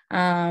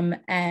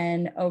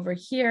 And over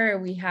here,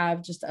 we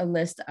have just a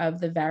list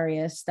of the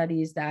various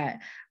studies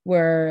that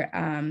were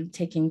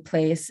taking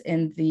place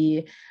in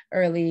the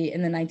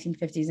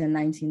 1950s and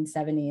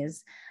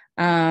 1970s.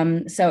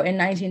 So in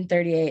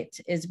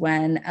 1938 is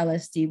when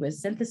LSD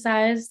was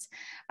synthesized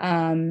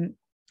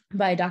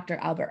by Dr.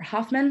 Albert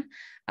Hofmann,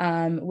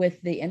 with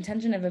the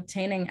intention of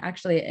obtaining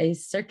actually a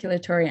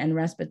circulatory and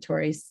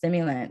respiratory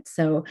stimulant.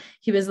 So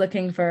he was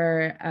looking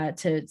for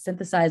to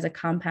synthesize a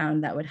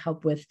compound that would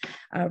help with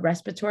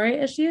respiratory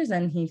issues,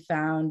 and he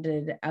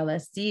founded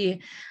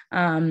LSD,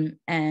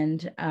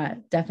 and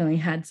definitely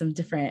had some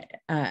different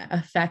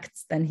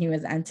effects than he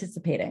was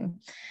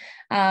anticipating.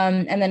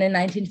 And then in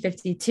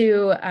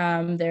 1952,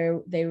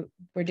 they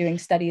were doing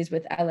studies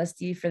with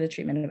LSD for the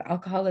treatment of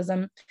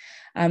alcoholism.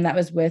 That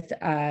was with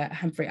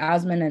Humphrey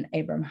Osmond and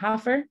Abram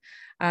Hoffer.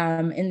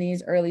 In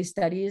these early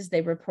studies,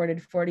 they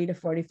reported 40 to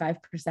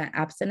 45%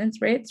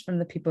 abstinence rates from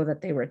the people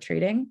that they were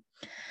treating.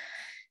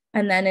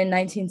 And then in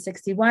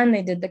 1961,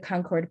 they did the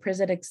Concord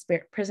prison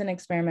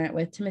experiment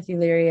with Timothy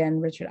Leary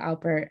and Richard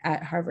Alpert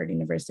at Harvard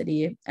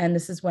University. And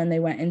this is when they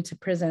went into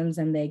prisons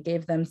and they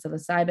gave them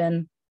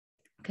psilocybin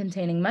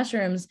containing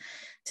mushrooms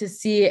to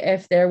see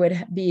if there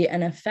would be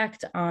an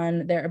effect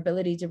on their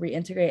ability to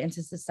reintegrate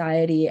into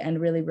society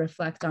and really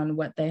reflect on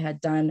what they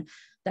had done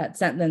that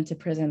sent them to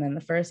prison in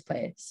the first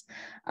place.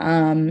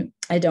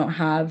 I don't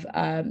have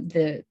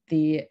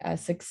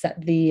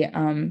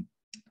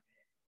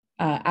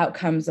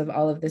outcomes of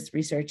all of this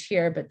research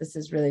here, but this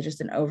is really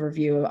just an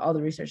overview of all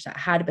the research that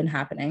had been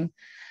happening.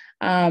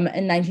 In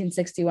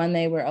 1961,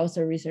 they were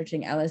also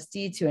researching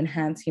LSD to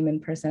enhance human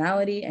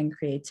personality and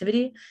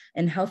creativity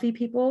in healthy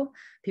people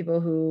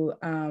who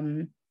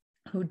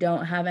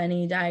don't have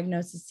any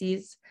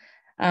diagnoses.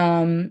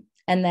 And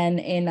then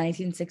in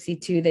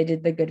 1962, they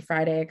did the Good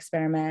Friday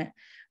experiment,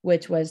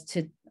 which was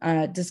to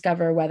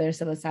discover whether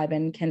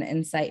psilocybin can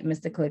incite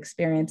mystical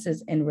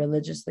experiences in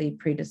religiously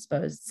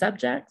predisposed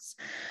subjects.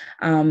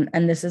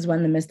 And this is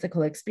when the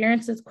Mystical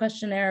Experiences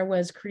Questionnaire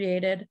was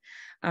created.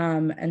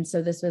 And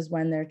so this was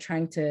when they're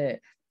trying to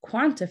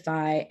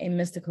quantify a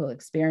mystical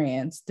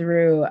experience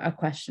through a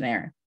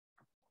questionnaire,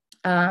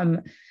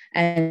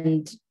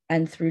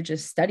 and through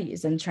just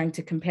studies and trying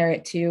to compare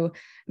it to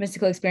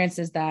mystical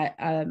experiences that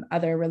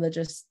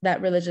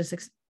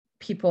religious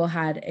people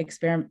had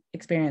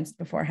experienced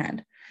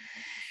beforehand.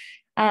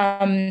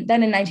 Then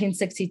in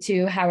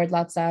 1962, Howard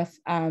Lotsof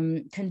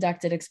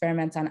conducted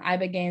experiments on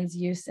ibogaine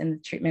use in the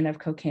treatment of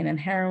cocaine and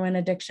heroin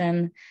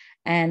addiction.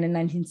 And in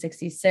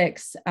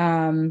 1966,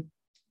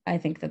 I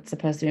think that's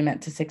supposed to be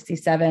meant to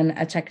 67,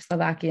 a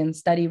Czechoslovakian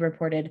study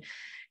reported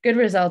good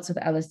results with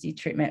LSD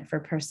treatment for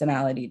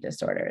personality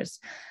disorders.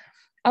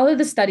 All of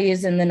the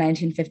studies in the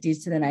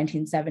 1950s to the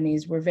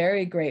 1970s were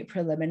very great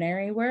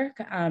preliminary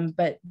work,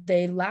 but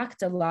they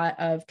lacked a lot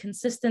of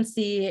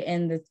consistency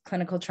in the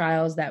clinical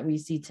trials that we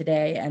see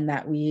today and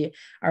that we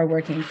are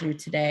working through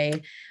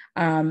today.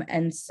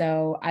 And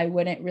so I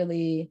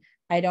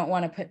don't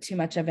want to put too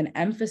much of an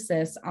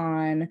emphasis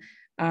on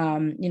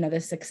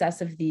the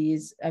success of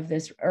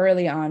this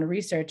early on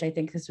research. I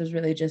think this was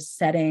really just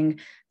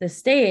setting the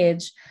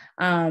stage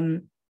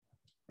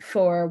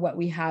for what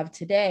we have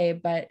today.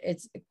 But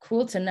it's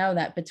cool to know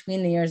that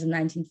between the years of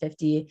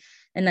 1950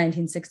 and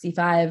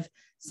 1965,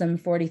 some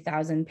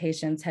 40,000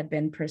 patients had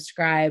been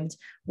prescribed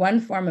one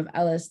form of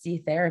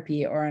LSD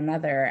therapy or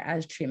another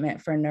as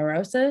treatment for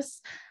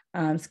neurosis,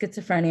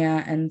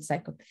 schizophrenia, and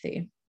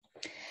psychopathy.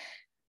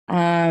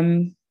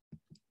 And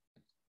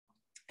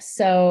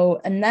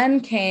then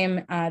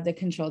came the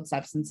Controlled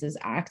Substances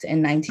Act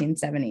in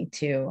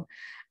 1972.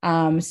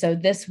 So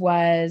this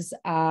was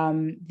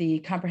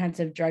the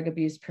Comprehensive Drug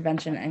Abuse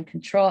Prevention and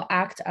Control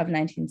Act of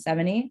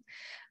 1970.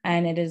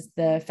 And it is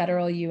the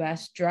federal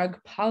US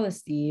drug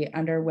policy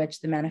under which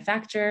the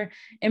manufacture,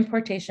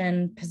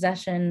 importation,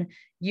 possession,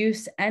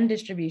 use, and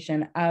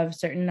distribution of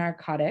certain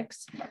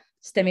narcotics,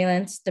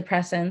 stimulants,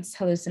 depressants,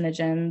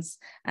 hallucinogens,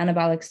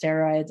 anabolic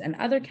steroids, and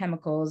other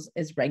chemicals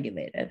is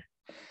regulated.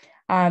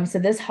 So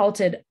this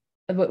halted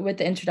with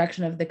the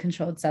introduction of the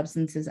Controlled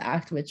Substances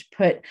Act, which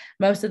put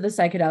most of the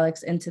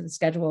psychedelics into the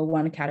Schedule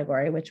I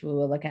category, which we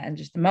will look at in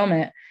just a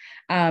moment.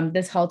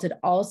 This halted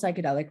all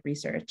psychedelic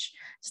research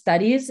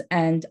studies,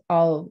 and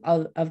all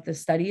of the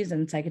studies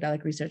and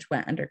psychedelic research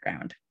went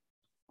underground.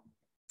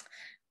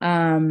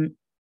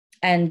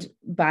 And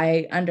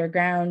by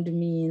underground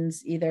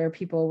means either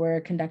people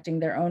were conducting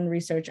their own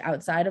research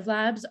outside of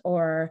labs,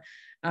 or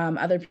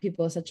other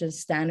people such as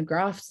Stan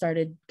Grof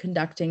started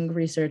conducting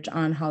research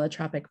on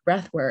holotropic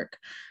breathwork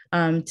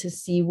to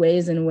see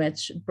ways in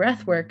which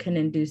breathwork can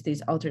induce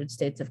these altered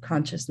states of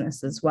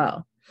consciousness as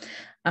well,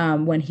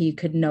 when he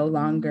could no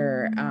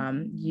longer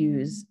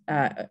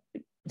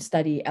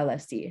study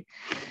LSD.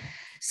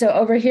 So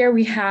over here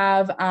we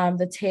have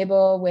the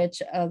table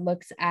which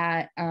looks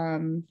at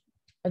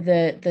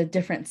the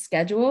different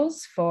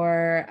schedules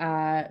for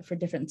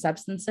different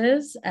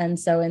substances. And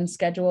so in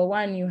Schedule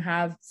I, you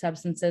have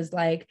substances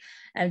like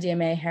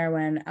MDMA,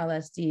 heroin,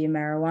 LSD,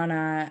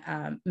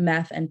 marijuana,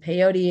 meth, and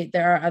peyote.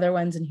 There are other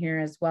ones in here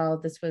as well.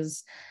 This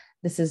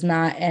is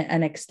not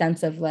an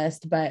extensive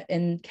list, but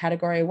in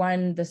Category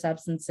 1, the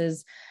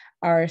substances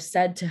are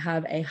said to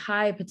have a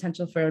high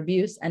potential for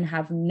abuse and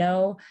have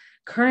no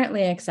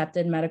currently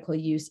accepted medical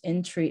use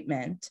in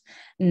treatment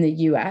in the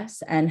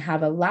US, and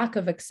have a lack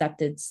of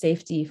accepted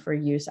safety for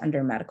use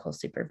under medical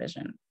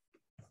supervision.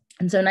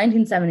 And so in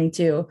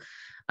 1972,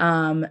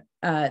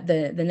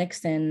 the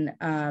Nixon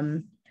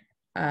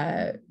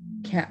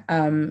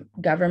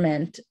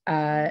government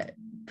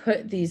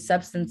put these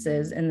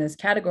substances in this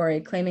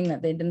category, claiming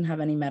that they didn't have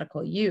any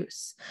medical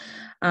use.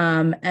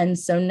 And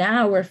so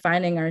now we're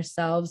finding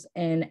ourselves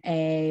in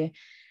a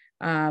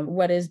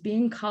what is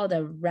being called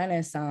a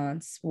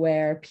renaissance,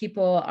 where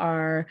people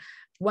are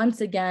once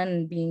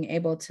again being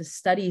able to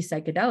study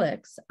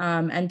psychedelics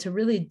and to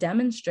really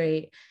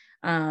demonstrate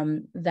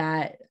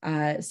that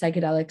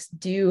psychedelics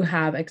do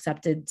have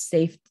accepted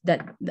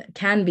that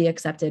can be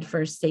accepted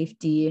for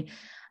safety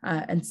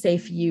and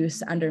safe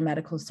use under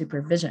medical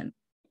supervision.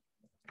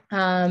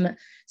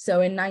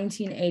 So in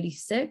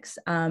 1986,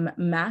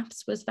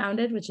 MAPS was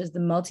founded, which is the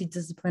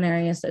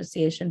Multidisciplinary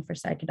Association for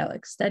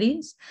Psychedelic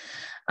Studies.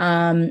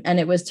 And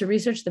it was to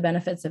research the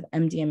benefits of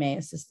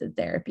MDMA-assisted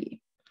therapy.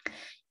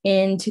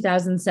 In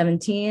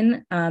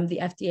 2017, the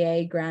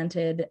FDA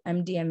granted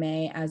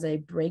MDMA as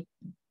they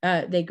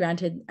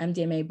granted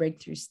MDMA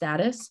breakthrough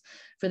status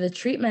for the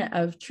treatment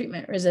of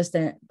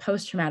treatment-resistant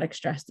post-traumatic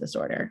stress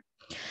disorder.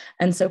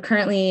 And so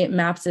currently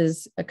MAPS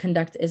is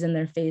in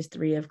their phase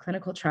 3 of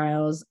clinical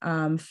trials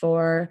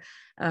for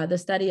the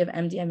study of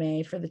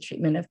MDMA for the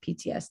treatment of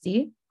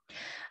PTSD.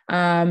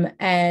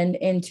 And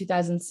in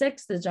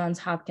 2006, the Johns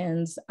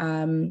Hopkins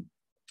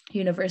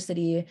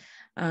University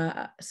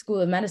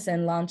School of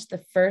Medicine launched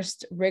the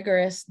first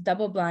rigorous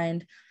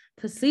double-blind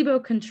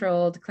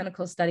placebo-controlled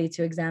clinical study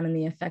to examine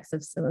the effects of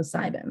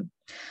psilocybin.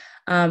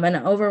 An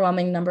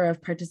overwhelming number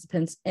of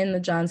participants in the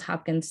Johns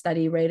Hopkins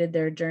study rated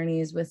their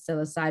journeys with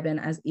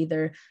psilocybin as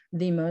either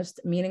the most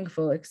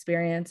meaningful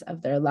experience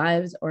of their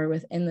lives or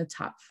within the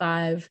top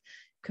 5,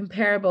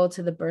 comparable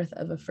to the birth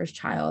of a first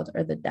child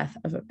or the death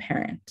of a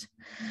parent.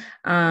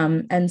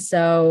 And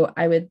so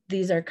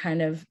these are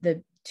kind of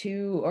the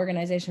 2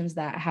 organizations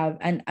that have,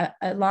 and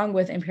along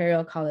with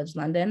Imperial College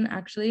London,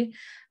 actually,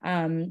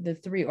 the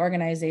 3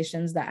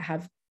 organizations that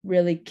have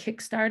really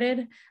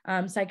kickstarted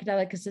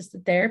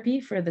psychedelic-assisted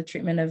therapy for the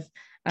treatment of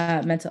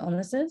mental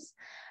illnesses.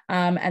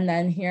 And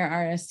then here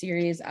are a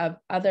series of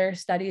other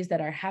studies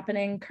that are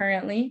happening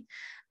currently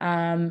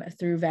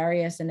through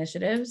various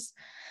initiatives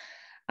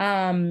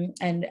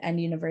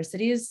and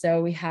universities.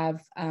 So we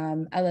have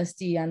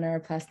LSD on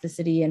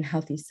neuroplasticity in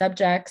healthy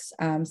subjects,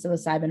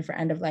 psilocybin for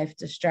end-of-life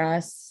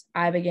distress,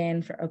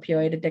 ibogaine for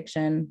opioid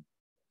addiction,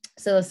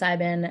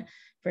 psilocybin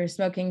for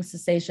smoking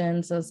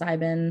cessation,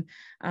 psilocybin,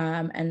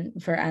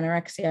 and for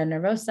anorexia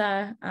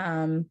nervosa,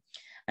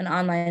 an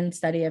online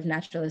study of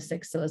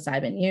naturalistic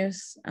psilocybin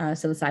use,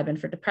 psilocybin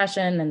for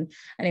depression. And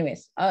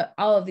anyways,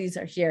 all of these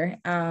are here,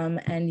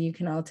 and you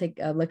can all take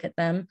a look at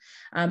them.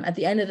 At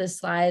the end of this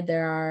slide,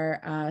 there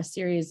are a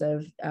series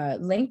of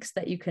links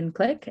that you can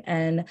click,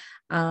 and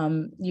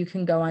you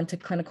can go on to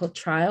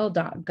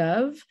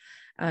clinicaltrial.gov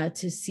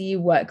to see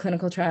what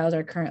clinical trials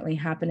are currently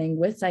happening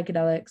with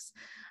psychedelics.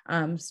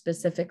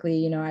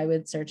 Specifically, I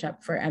would search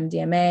up for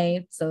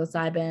MDMA,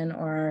 psilocybin,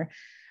 or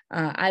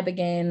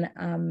ibogaine,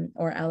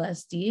 or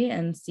LSD,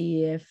 and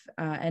see if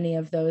any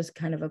of those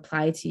kind of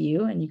apply to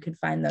you, and you can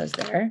find those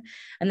there.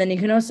 And then you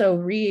can also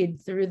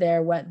read through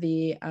there what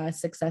the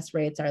success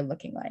rates are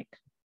looking like.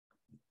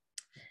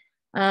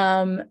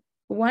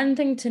 One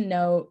thing to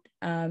note,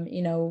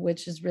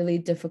 which is really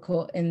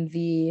difficult in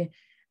the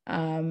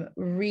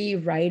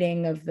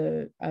rewriting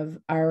of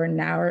our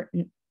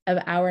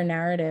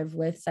narrative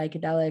with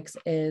psychedelics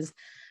is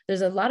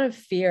there's a lot of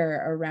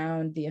fear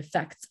around the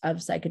effects of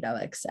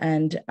psychedelics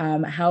and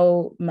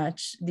how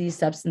much these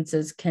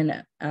substances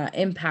can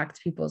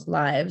impact people's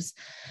lives.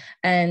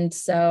 And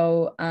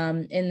so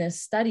in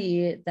this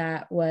study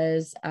that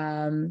was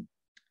done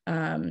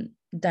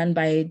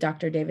by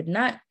Dr. David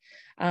Nutt,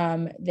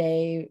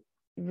 they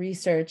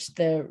researched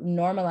the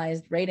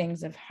normalized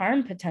ratings of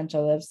harm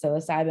potential of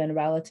psilocybin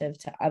relative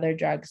to other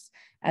drugs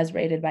as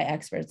rated by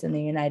experts in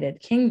the United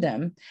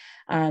Kingdom,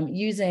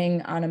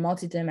 using on a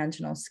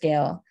multidimensional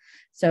scale.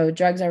 So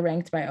drugs are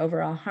ranked by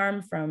overall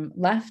harm from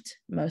left,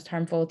 most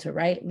harmful, to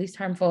right, least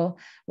harmful,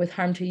 with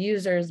harm to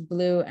users,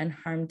 blue, and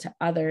harm to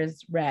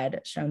others,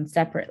 red, shown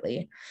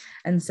separately.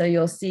 And so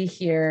you'll see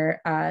here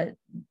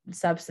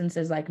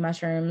substances like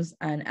mushrooms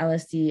and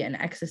LSD and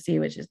ecstasy,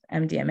 which is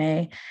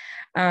MDMA,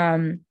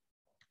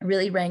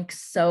 really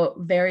ranks so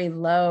very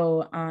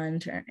low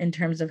in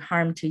terms of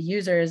harm to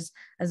users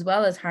as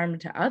well as harm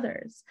to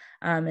others.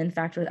 In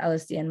fact, with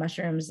LSD and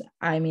mushrooms,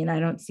 I mean, I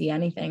don't see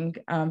anything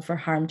for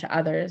harm to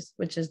others,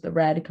 which is the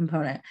red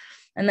component.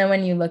 And then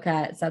when you look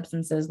at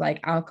substances like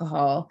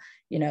alcohol,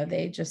 you know,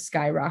 they just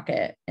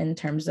skyrocket in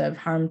terms of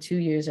harm to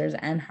users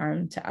and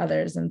harm to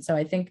others. And so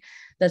I think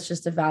that's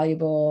just a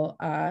valuable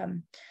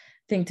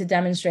thing to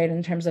demonstrate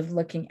in terms of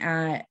looking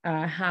at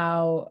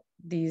how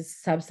these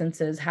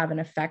substances have an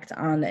effect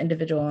on the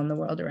individual and the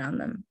world around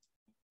them.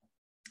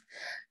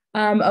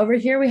 Over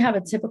here, we have a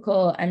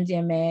typical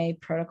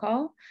MDMA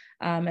protocol.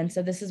 And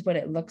so this is what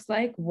it looks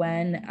like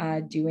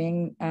when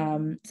doing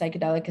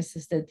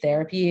psychedelic-assisted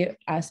therapy,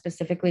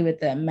 specifically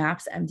with the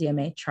MAPS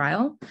MDMA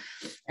trial.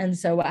 And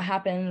so what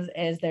happens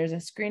is there's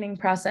a screening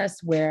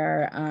process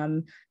where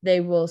they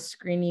will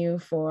screen you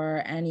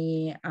for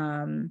any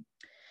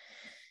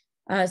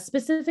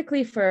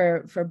specifically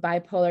for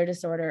bipolar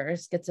disorder or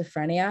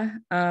schizophrenia.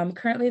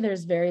 Currently,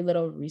 there's very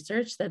little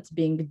research that's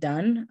being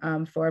done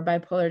for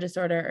bipolar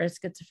disorder or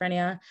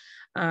schizophrenia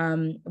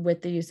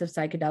with the use of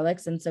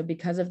psychedelics. And so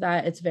because of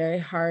that, it's very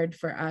hard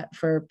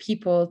for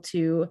people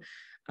to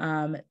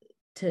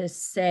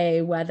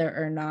say whether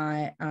or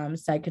not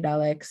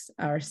psychedelics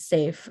are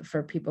safe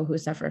for people who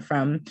suffer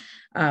from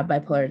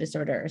bipolar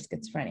disorder or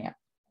schizophrenia.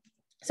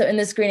 So in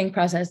the screening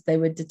process, they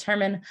would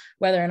determine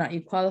whether or not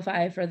you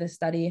qualify for the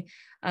study.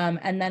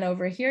 And then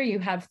over here, you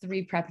have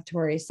 3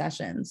 preparatory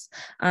sessions.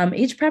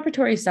 Each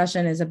preparatory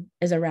session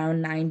is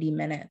around 90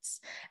 minutes.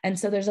 And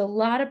so there's a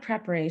lot of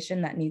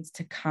preparation that needs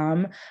to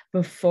come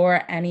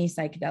before any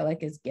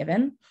psychedelic is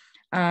given.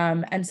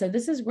 And so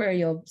this is where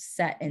you'll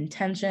set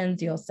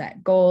intentions, you'll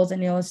set goals,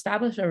 and you'll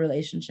establish a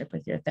relationship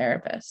with your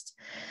therapist.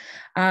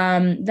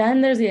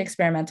 Then there's the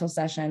experimental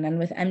session, and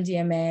with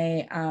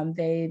MDMA,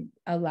 they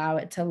allow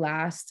it to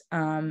last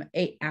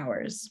 8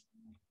 hours.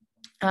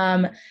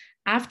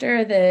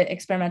 After the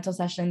experimental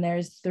session,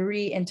 there's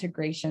 3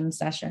 integration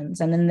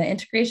sessions. And in the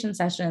integration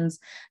sessions,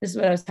 this is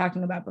what I was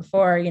talking about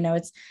before, you know,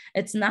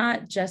 it's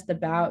not just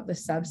about the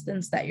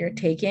substance that you're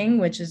taking,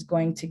 which is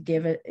going to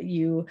give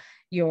you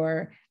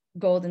your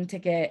golden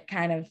ticket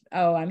kind of,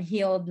 oh, I'm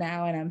healed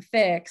now and I'm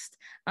fixed.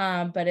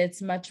 But it's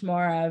much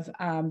more of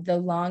the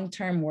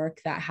long-term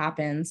work that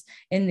happens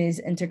in these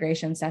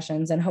integration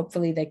sessions, and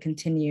hopefully they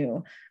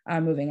continue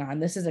moving on.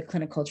 This is a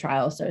clinical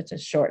trial, so it's a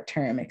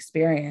short-term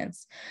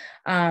experience.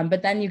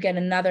 But then you get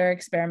another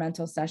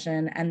experimental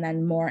session and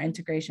then more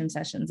integration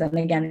sessions. And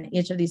again,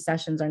 each of these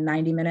sessions are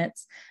 90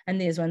 minutes and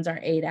these ones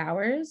are 8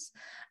 hours.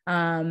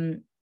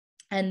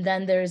 And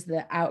then there's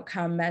the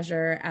outcome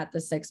measure at the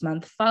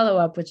 6-month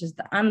follow-up, which is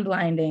the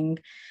unblinding.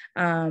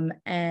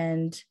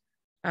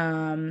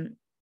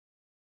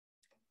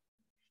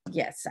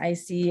 Yes, I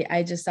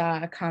just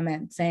saw a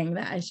comment saying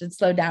that I should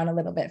slow down a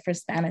little bit for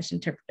Spanish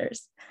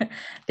interpreters.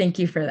 Thank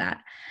you for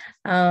that.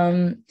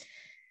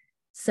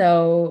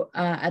 So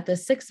at the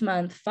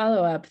 6-month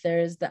follow-up,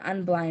 there's the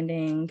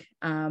unblinding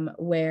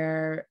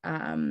where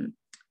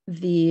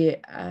the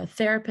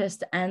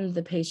therapist and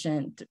the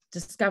patient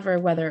discover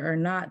whether or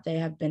not they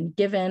have been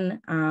given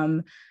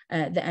the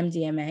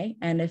MDMA.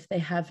 And if they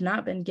have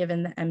not been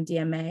given the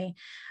MDMA,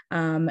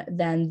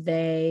 then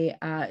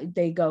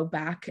they go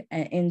back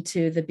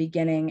into the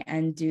beginning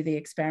and do the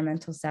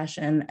experimental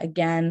session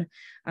again,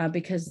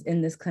 because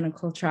in this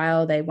clinical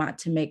trial, they want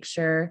to make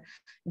sure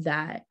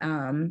that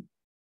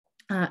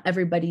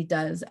everybody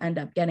does end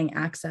up getting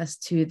access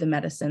to the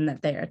medicine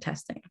that they are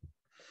testing.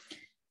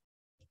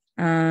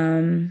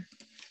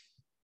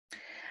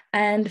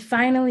 And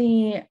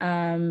finally,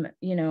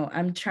 you know,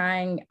 I'm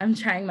trying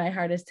my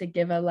hardest to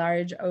give a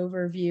large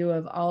overview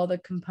of all the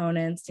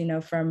components, you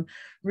know, from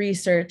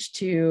research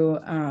to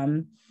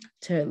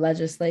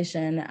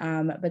legislation.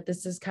 But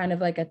this is kind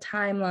of like a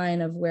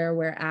timeline of where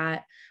we're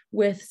at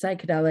with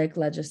psychedelic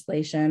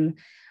legislation.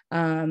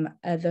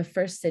 The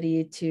first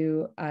city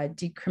to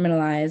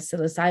decriminalize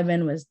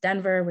psilocybin was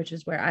Denver, which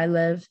is where I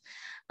live.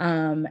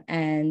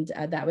 And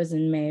that was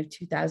in May of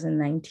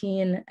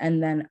 2019.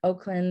 And then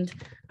Oakland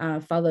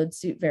followed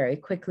suit very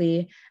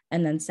quickly.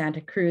 And then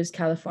Santa Cruz,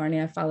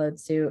 California followed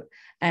suit.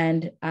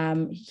 And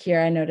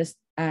here I noticed,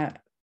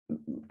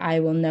 I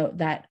will note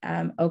that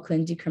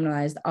Oakland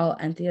decriminalized all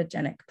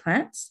entheogenic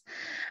plants.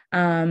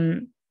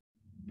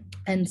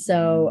 And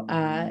so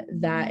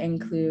that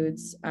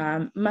includes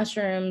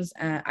mushrooms,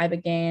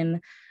 ibogaine,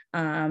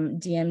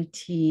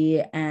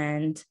 DMT,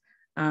 and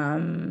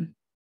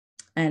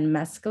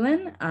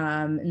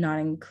mescaline, not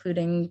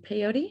including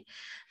peyote.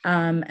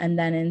 And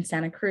then in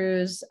Santa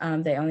Cruz,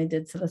 they only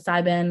did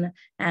psilocybin.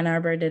 Ann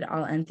Arbor did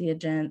all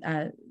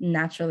entheogen,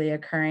 naturally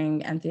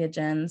occurring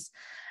entheogens.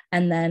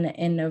 And then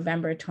in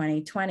November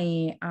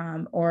 2020,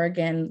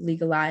 Oregon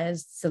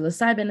legalized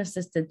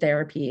psilocybin-assisted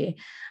therapy,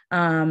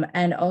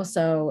 and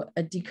also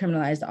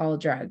decriminalized all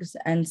drugs.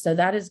 And so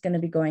that is going to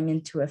be going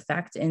into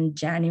effect in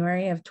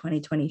January of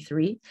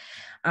 2023.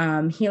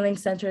 Healing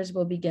centers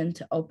will begin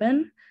to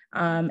open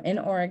in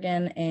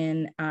Oregon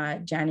in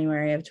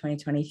January of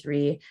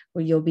 2023,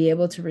 where you'll be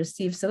able to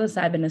receive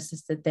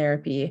psilocybin-assisted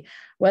therapy,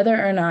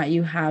 whether or not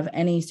you have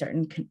any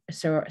certain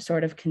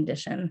sort of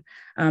condition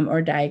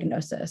or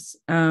diagnosis.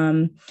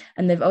 And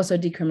they've also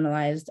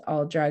decriminalized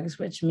all drugs,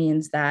 which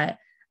means that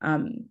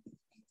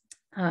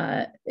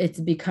it's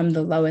become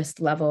the lowest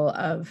level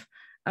of,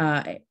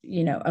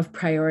 of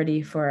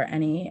priority for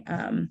any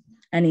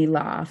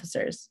law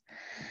officers.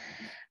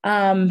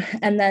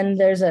 And then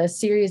there's a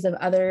series of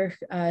other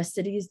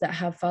cities that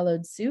have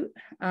followed suit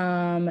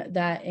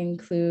that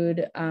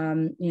include,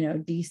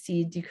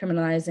 DC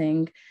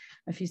decriminalizing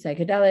a few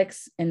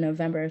psychedelics in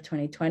November of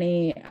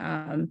 2020.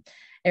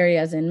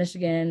 Areas in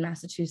Michigan,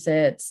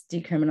 Massachusetts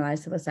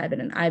decriminalized psilocybin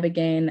and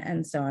ibogaine,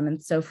 and so on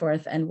and so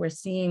forth. And what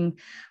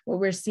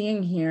we're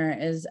seeing here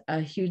is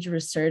a huge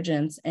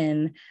resurgence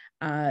in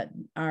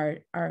our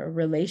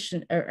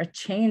relation, or a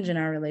change in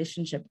our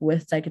relationship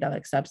with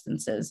psychedelic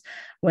substances.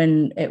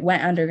 When it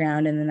went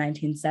underground in the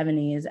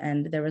 1970s,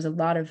 and there was a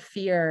lot of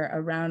fear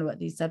around what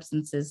these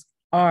substances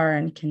are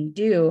and can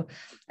do,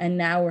 and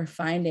now we're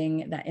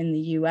finding that in the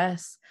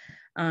US,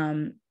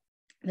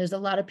 there's a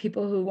lot of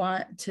people who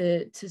want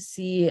to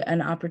see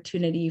an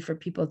opportunity for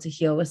people to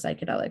heal with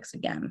psychedelics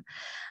again.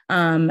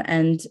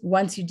 And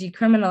once you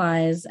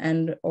decriminalize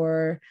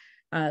or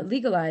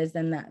legalize,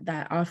 then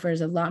that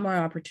offers a lot more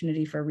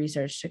opportunity for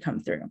research to come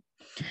through.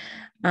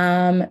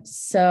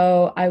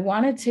 So I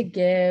wanted to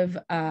give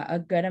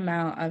a good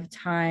amount of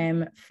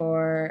time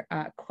for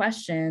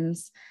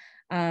questions,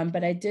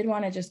 but I did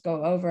want to just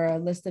go over a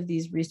list of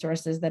these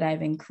resources that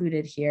I've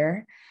included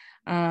here.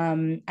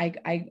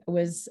 I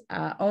was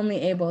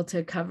only able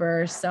to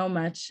cover so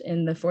much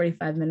in the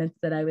 45 minutes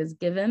that I was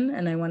given,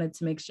 and I wanted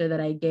to make sure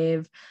that I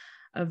gave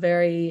a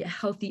very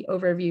healthy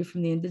overview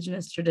from the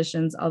indigenous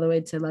traditions all the way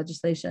to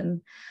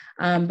legislation.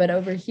 But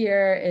over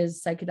here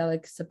is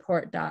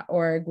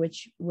psychedelic-support.org,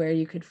 where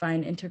you could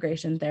find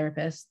integration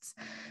therapists.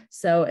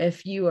 So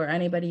if you or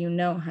anybody you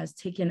know has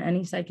taken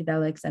any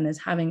psychedelics and is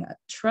having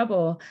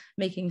trouble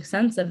making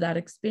sense of that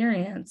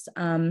experience,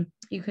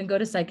 you can go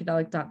to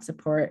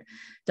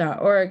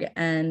psychedelic.support.org,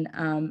 and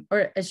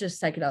or it's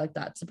just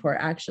psychedelic.support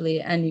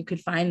actually, and you could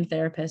find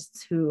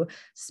therapists who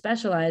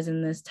specialize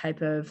in this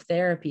type of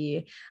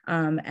therapy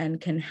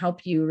and can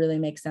help you really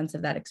make sense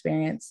of that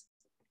experience.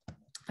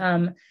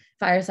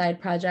 Fireside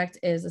Project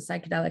is a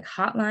psychedelic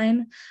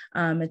hotline.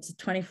 It's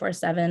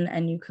 24/7,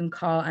 and you can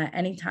call at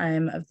any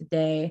time of the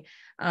day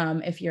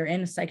if you're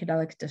in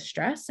psychedelic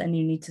distress and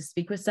you need to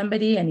speak with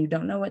somebody and you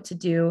don't know what to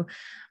do.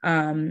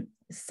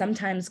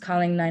 Sometimes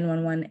calling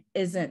 911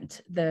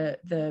 isn't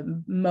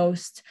the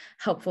most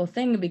helpful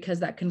thing, because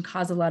that can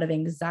cause a lot of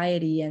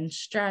anxiety and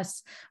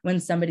stress when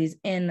somebody's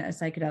in a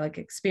psychedelic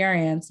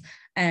experience.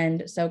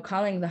 And so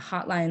calling the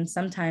hotline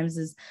sometimes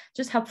is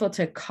just helpful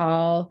to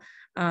call.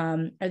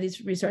 Are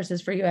these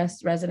resources for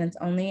US residents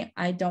only?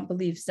 I don't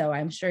believe so.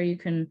 I'm sure you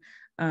can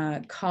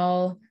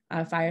call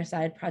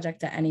Fireside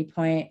Project at any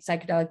point.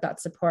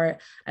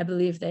 Psychedelic.support, I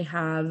believe they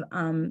have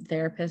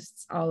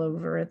therapists all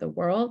over the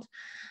world.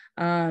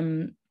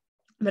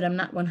 But I'm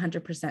not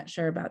 100%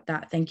 sure about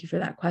that. Thank you for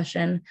that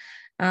question.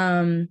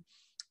 But,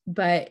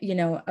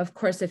 of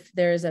course, if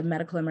there's a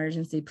medical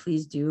emergency,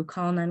 please do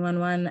call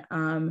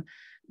 911.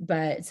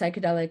 But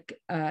psychedelic,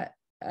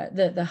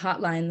 the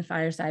hotline, the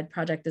Fireside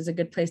Project, is a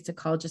good place to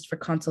call just for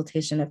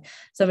consultation if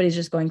somebody's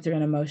just going through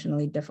an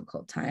emotionally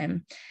difficult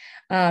time.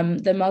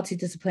 The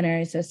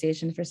Multidisciplinary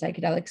Association for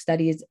Psychedelic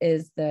Studies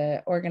is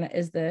the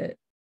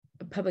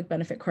public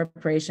benefit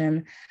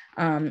corporation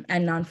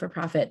and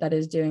non-for-profit that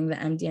is doing the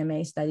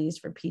MDMA studies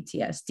for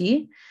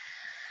PTSD.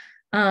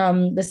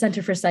 The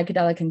Center for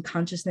Psychedelic and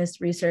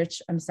Consciousness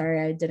Research, I'm sorry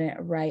I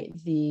didn't write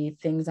the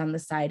things on the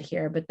side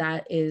here, but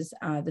that is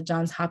the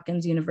Johns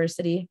Hopkins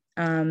University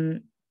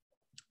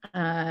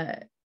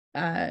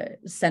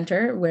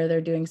center where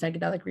they're doing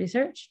psychedelic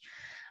research.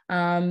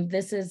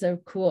 This is a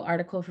cool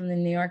article from the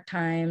New York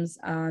Times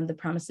on the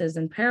promises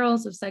and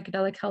perils of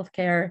psychedelic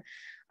healthcare.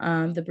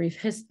 A brief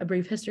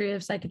history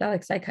of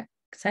psychedelic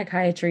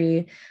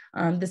psychiatry.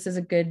 This is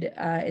a good,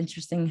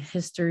 interesting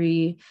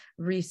history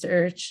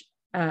research,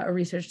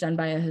 done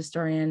by a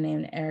historian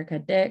named Erica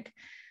Dick,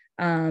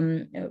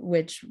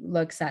 which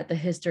looks at the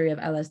history of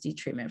LSD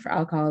treatment for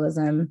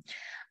alcoholism,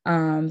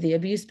 the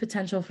abuse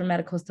potential for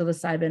medical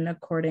psilocybin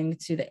according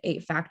to the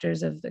 8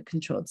 factors of the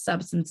Controlled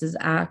Substances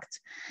Act.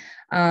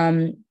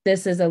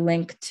 This is a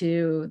link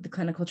to the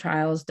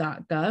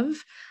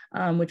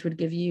clinicaltrials.gov, which would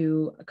give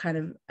you a kind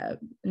of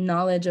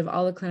knowledge of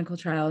all the clinical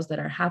trials that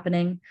are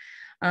happening.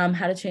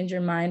 How to Change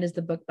Your Mind is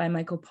the book by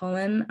Michael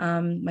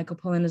Pollan. Michael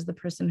Pollan is the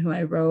person who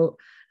I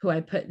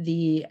put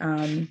the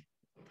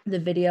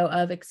video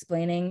of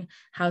explaining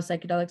how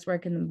psychedelics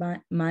work in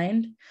the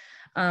mind.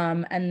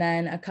 And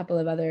then a couple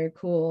of other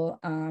cool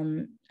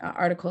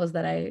articles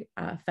that I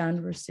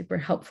found were super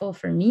helpful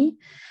for me.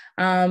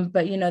 But,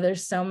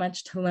 there's so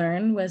much to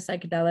learn with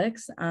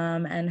psychedelics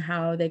and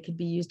how they could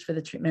be used for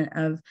the treatment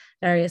of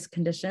various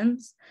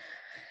conditions.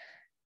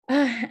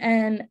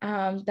 And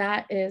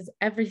that is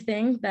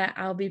everything that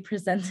I'll be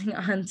presenting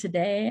on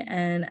today.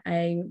 And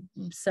I'm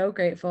so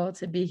grateful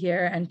to be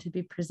here and to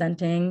be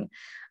presenting.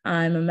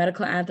 I'm a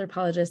medical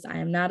anthropologist. I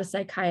am not a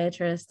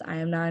psychiatrist. I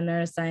am not a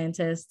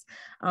neuroscientist.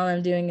 All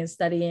I'm doing is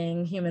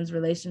studying humans'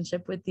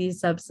 relationship with these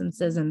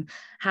substances and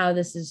how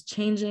this is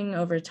changing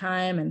over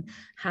time and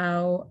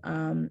how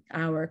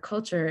our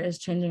culture is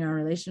changing our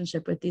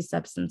relationship with these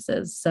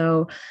substances.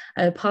 So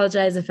I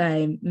apologize if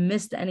I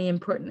missed any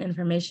important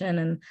information,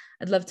 and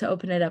I'd love to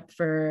open it up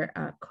for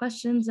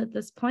questions at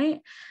this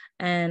point.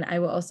 And I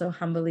will also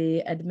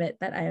humbly admit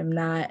that I am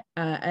not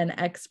an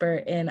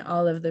expert in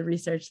all of the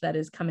research that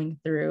is coming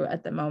through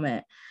at the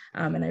moment.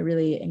 And I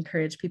really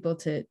encourage people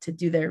to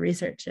do their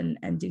research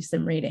and do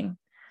some reading.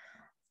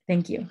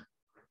 Thank you.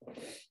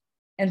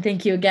 And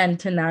thank you again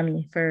to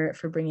NAMI for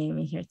bringing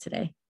me here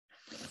today.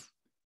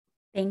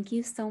 Thank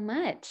you so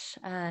much.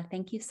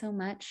 Thank you so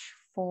much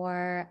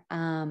for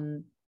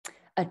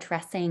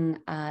addressing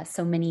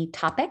so many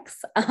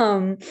topics.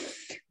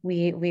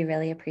 We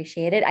really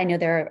appreciate it. I know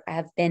there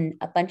have been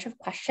a bunch of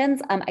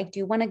questions. I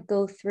do want to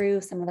go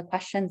through some of the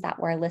questions that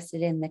were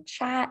listed in the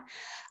chat.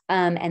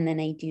 And then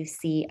I do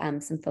see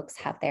some folks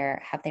have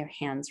their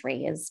hands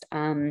raised.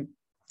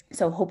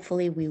 So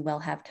hopefully we will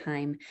have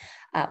time.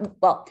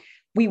 Well,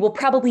 we will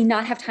probably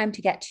not have time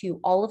to get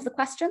to all of the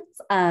questions.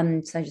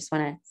 So I just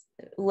want to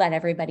let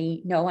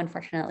everybody know,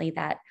 unfortunately,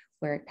 that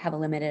we have a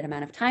limited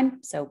amount of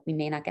time, so we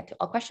may not get to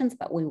all questions,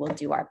 but we will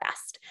do our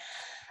best.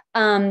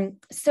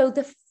 So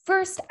the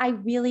first, I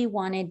really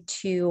wanted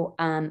to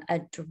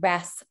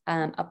address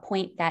a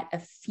point that a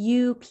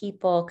few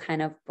people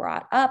kind of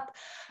brought up,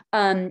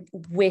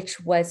 which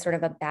was sort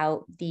of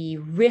about the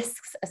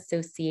risks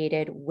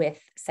associated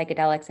with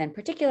psychedelics, and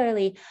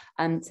particularly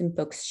some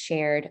folks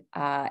shared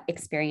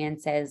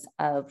experiences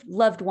of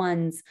loved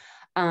ones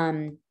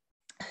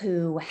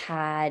who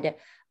had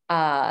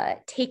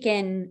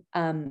taken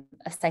a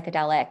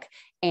psychedelic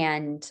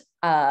and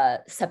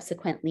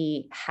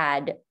subsequently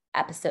had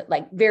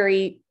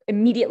very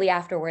immediately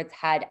afterwards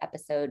had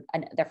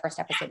their first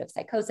episode of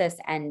psychosis,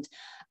 and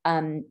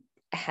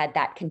had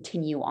that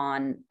continue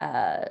on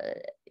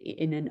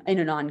in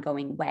an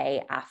ongoing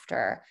way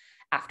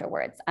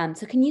afterwards.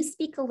 So can you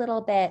speak a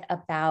little bit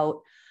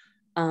about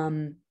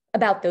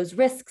those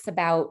risks,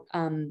 about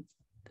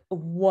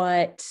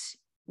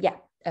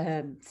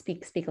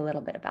speak a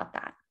little bit about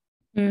that?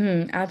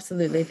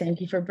 Absolutely.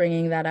 Thank you for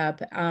bringing that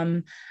up.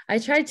 I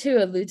tried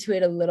to allude to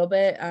it a little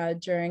bit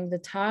during the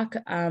talk,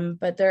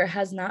 but there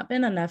has not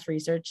been enough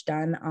research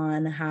done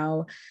on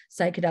how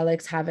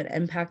psychedelics have an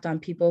impact on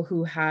people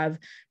who have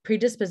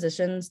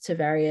predispositions to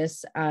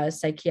various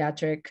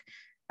psychiatric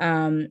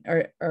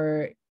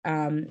or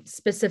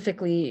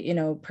specifically,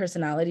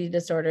 personality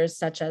disorders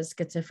such as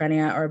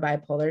schizophrenia or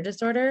bipolar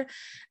disorder.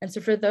 And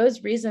so for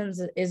those reasons,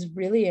 it is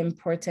really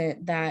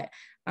important that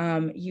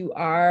you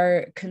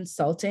are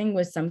consulting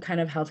with some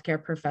kind of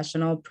healthcare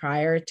professional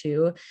prior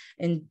to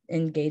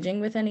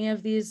engaging with any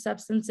of these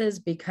substances,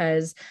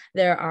 because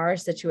there are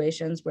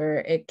situations where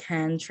it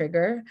can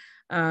trigger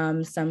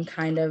some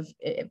kind of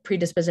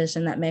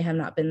predisposition that may have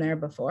not been there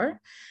before.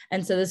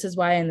 And so this is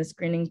why in the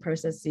screening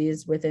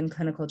processes within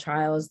clinical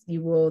trials,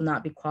 you will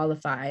not be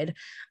qualified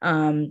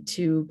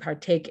to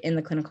partake in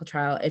the clinical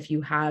trial if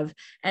you have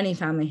any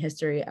family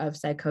history of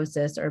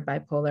psychosis or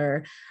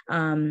bipolar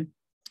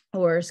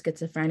or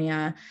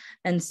schizophrenia.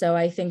 And so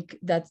I think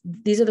that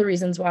these are the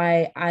reasons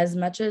why, as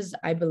much as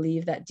I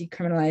believe that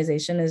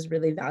decriminalization is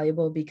really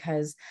valuable,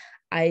 because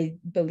I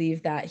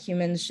believe that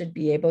humans should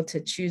be able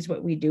to choose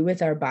what we do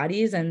with our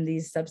bodies, and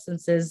these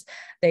substances,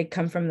 they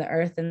come from the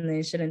earth and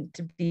they shouldn't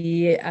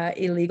be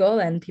illegal,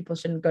 and people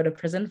shouldn't go to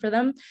prison for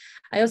them.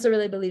 I also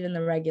really believe in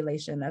the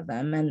regulation of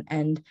them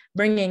and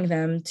bringing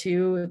them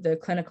to the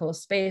clinical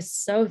space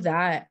so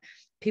that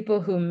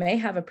people who may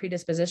have a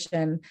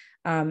predisposition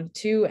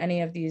to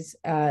any of these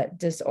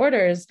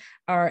disorders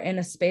are in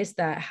a space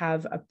that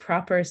have a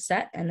proper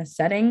set and a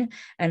setting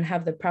and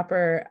have the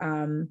proper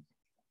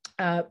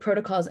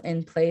protocols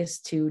in place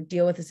to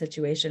deal with a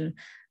situation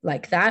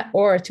like that,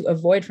 or to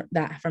avoid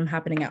that from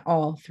happening at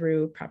all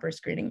through proper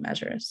screening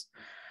measures.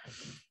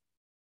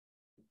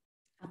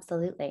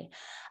 Absolutely.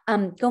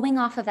 Going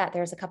off of that,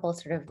 there's a couple of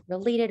sort of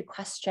related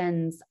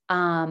questions.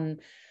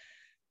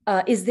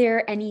 Is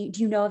there any,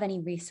 do you know of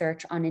any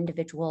research on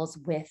individuals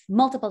with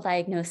multiple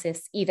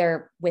diagnoses,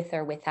 either with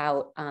or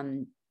without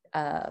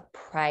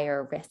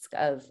prior risk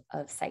of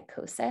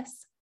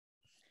psychosis?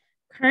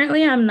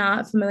 Currently, I'm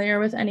not familiar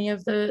with any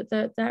of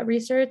that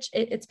research.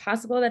 It's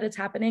possible that it's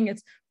happening.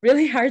 It's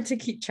really hard to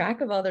keep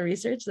track of all the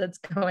research that's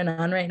going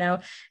on right now.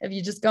 If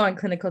you just go on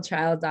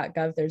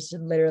clinicaltrial.gov, there's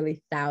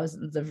literally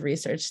thousands of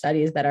research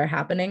studies that are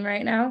happening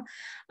right now.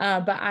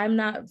 But I'm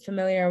not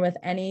familiar with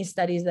any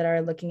studies that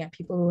are looking at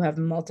people who have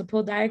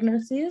multiple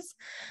diagnoses.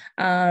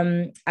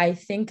 I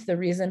think the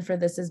reason for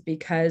this is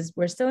because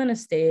we're still in a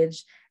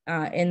stage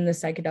in the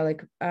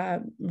psychedelic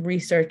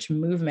research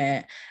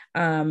movement,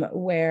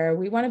 where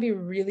we want to be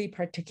really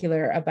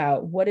particular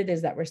about what it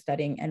is that we're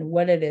studying and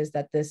what it is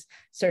that this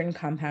certain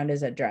compound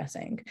is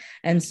addressing.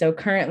 And so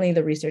currently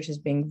the research is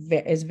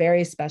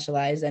very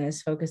specialized and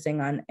is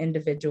focusing on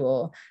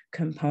individual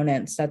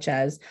components such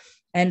as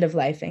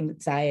end-of-life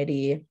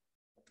anxiety,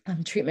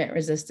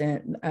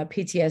 treatment-resistant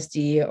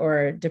PTSD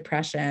or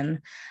depression,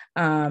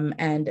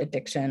 and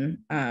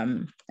addiction,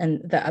 and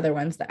the other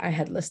ones that I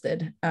had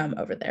listed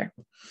over there.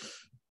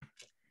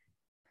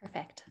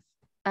 Perfect.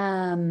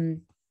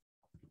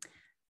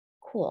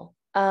 Cool.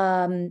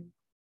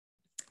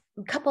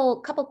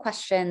 Couple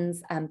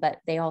questions, but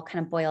they all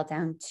kind of boil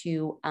down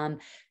to,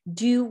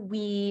 do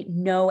we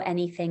know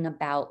anything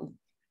about,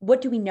 what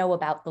do we know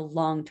about the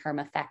long-term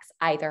effects,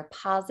 either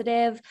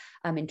positive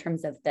in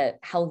terms of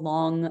how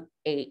long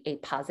a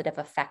positive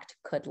effect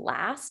could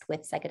last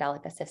with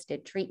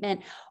psychedelic-assisted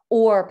treatment,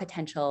 or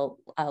potential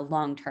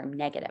long-term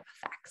negative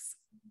effects?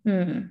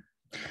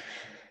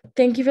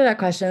 Thank you for that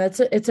question.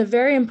 It's a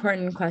very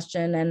important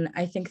question. And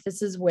I think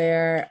this is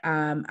where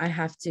I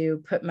have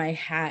to put my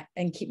hat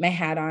and keep my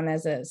hat on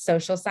as a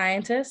social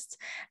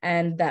scientist,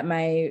 and that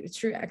my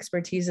true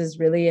expertise is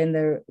really in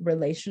the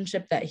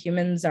relationship that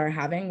humans are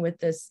having with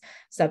this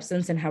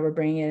substance and how we're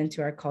bringing it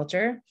into our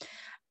culture.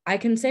 I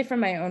can say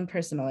from my own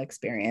personal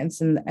experience,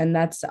 and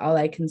that's all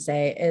I can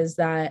say, is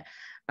that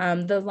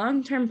the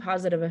long-term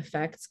positive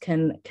effects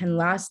can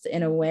last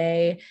in a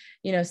way,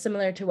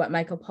 similar to what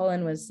Michael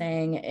Pollan was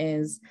saying,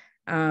 is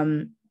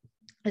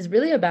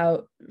really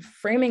about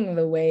framing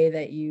the way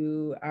that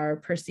you are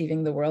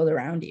perceiving the world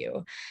around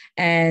you.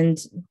 And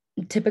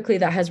typically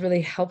that has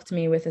really helped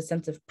me with a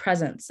sense of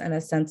presence and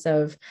a sense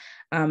of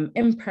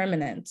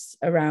impermanence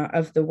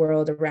of the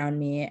world around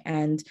me.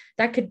 And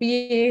that could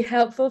be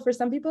helpful for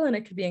some people, and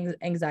it could be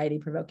anxiety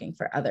provoking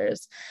for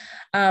others.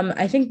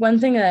 I think one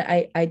thing that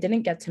I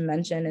didn't get to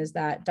mention is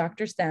that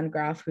Dr. Stan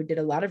Grof, who did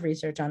a lot of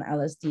research on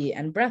LSD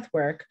and breath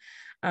work,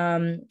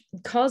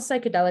 calls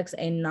psychedelics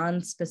a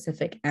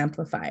non-specific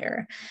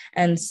amplifier.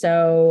 And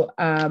so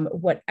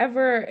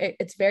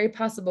it's very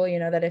possible,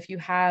 that if you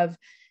have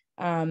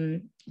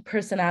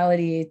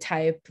personality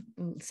type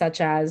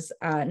such as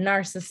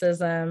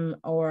narcissism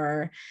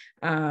or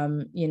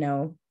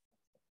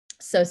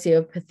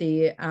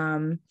sociopathy,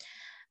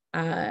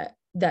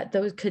 that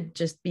those could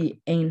just be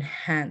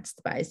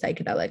enhanced by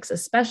psychedelics,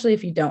 especially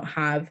if you don't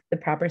have the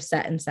proper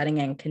set and setting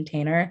and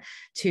container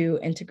to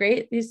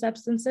integrate these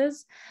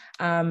substances.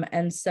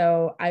 And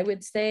so I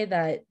would say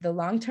that the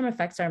long-term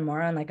effects are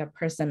more on like a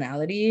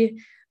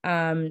personality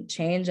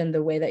change and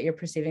the way that you're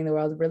perceiving the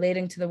world,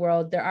 relating to the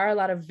world. There are a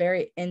lot of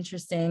very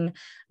interesting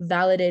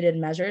validated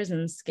measures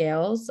and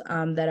scales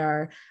that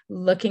are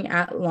looking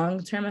at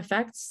long-term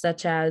effects,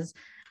 such as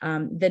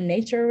the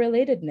nature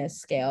relatedness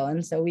scale.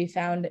 And so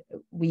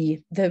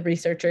the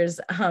researchers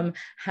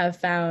have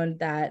found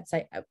that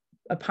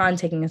upon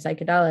taking a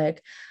psychedelic,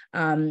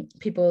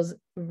 people's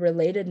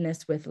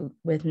relatedness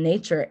with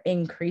nature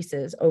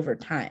increases over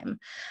time.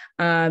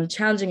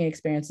 Challenging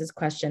experiences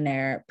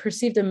questionnaire,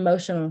 perceived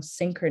emotional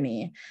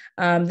synchrony.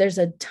 There's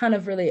a ton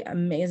of really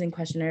amazing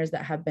questionnaires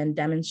that have been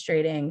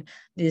demonstrating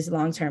these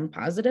long-term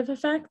positive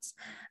effects.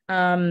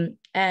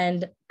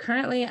 And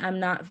currently, I'm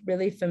not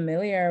really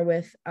familiar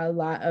with a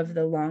lot of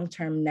the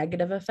long-term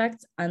negative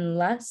effects,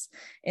 unless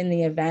in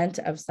the event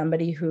of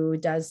somebody who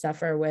does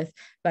suffer with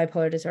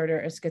bipolar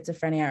disorder or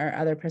schizophrenia or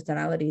other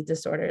personality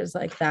disorders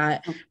like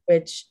that,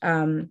 which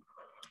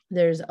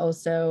there's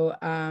also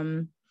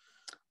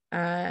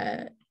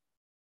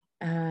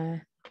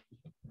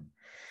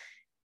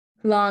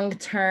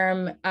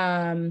long-term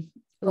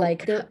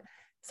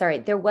Sorry,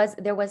 there was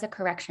a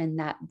correction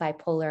that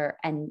bipolar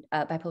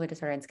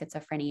disorder and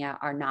schizophrenia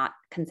are not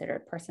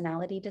considered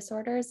personality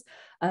disorders.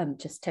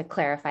 Just to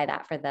clarify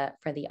that for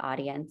the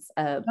audience,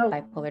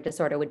 bipolar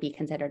disorder would be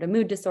considered a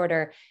mood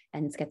disorder,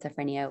 and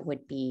schizophrenia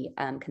would be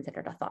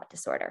considered a thought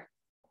disorder.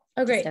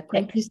 Oh, great!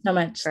 Thank you so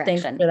much.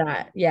 Thanks for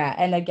that. Yeah,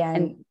 and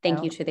again,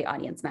 thank you to the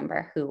audience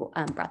member who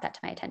brought that to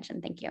my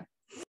attention. Thank you.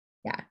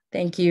 Yeah,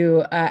 thank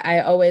you.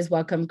 I always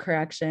welcome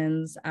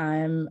corrections.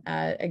 I'm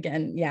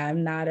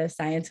not a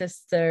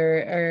scientist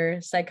or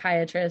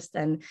psychiatrist,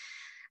 and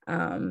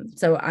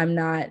So I'm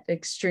not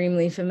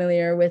extremely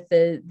familiar with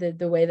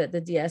the way that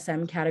the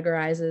DSM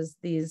categorizes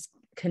these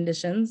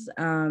conditions.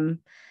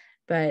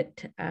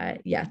 But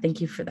yeah,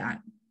 thank you for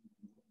that.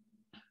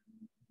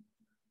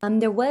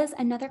 There was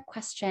another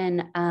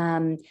question,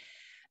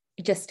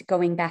 just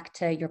going back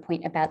to your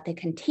point about the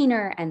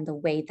container and the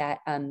way that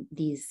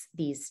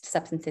these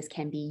substances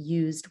can be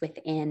used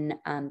within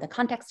the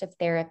context of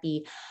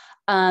therapy.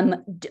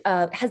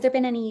 Has there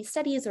been any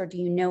studies, or do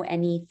you know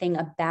anything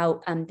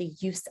about the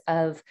use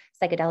of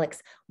psychedelics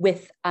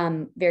with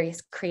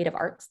various creative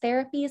arts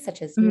therapies,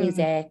 such as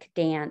music,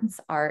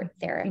 dance, art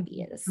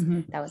therapies?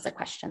 That was a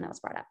question that was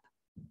brought up.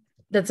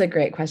 That's a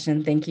great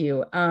question. Thank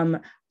you.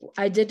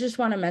 I did just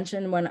want to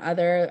mention one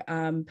other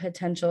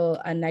potential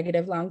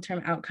negative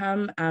long-term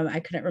outcome. I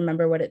couldn't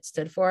remember what it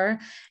stood for,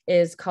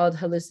 is called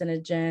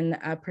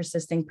hallucinogen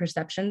persisting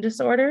perception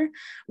disorder,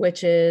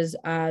 which is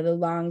the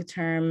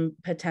long-term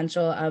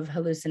potential of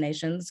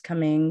hallucinations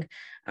coming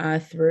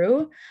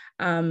through.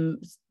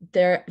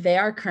 They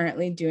are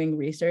currently doing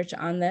research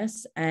on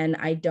this, and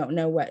I don't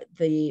know what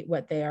they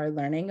are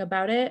learning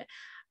about it.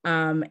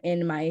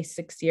 In my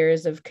 6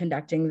 years of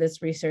conducting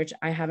this research,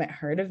 I haven't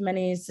heard of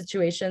many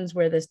situations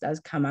where this does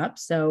come up.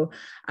 So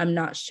I'm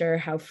not sure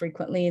how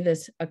frequently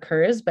this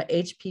occurs, but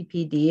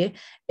HPPD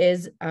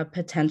is a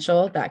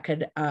potential that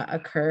could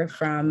occur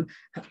from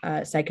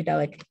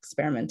psychedelic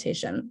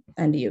experimentation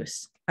and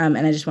use. And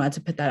I just wanted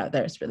to put that out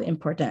there. It's really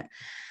important.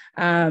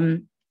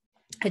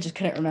 I just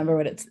couldn't remember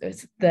what it's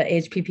the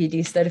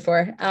HPPD stood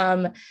for.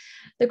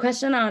 The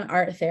question on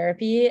art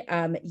therapy,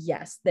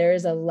 yes, there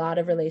is a lot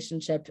of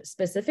relationship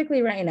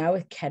specifically right now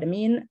with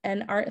ketamine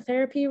and art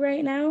therapy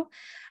right now.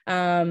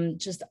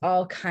 Just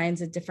all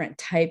kinds of different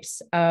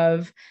types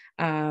of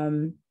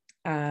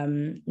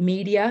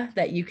media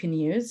that you can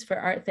use for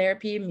art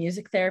therapy.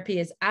 Music therapy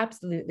is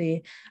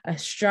absolutely a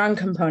strong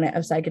component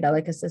of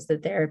psychedelic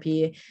assisted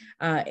therapy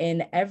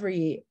in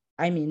every,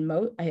 I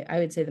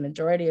would say the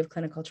majority of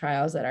clinical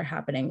trials that are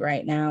happening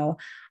right now,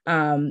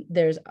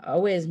 there's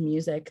always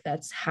music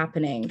that's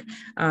happening.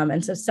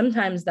 And so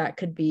sometimes that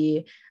could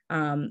be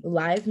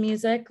live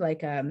music,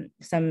 like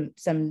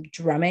some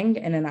drumming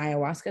in an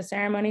ayahuasca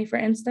ceremony, for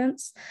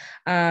instance,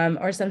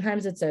 or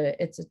sometimes it's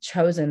a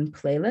chosen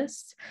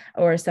playlist,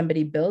 or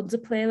somebody builds a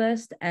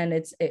playlist, and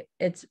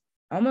it's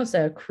almost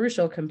a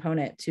crucial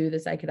component to the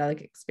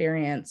psychedelic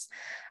experience.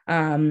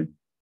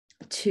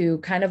 To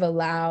kind of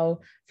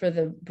allow for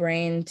the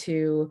brain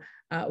to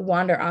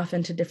wander off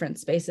into different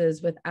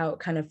spaces without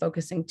kind of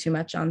focusing too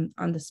much on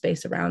the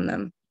space around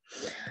them.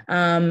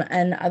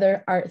 And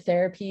other art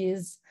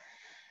therapies,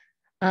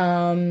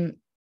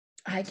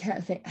 I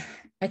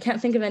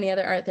can't think of any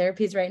other art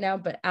therapies right now,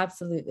 but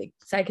absolutely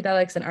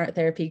psychedelics and art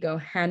therapy go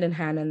hand in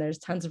hand, and there's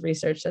tons of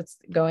research that's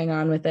going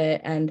on with it.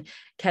 And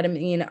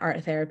ketamine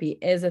art therapy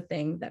is a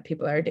thing that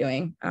people are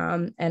doing.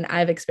 And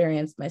I've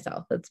experienced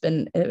myself.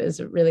 It was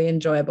a really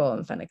enjoyable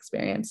and fun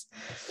experience.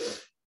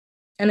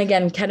 And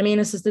again, ketamine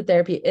assisted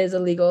therapy is a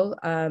legal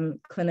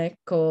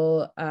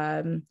clinical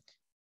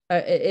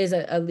it is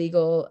a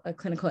legal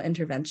clinical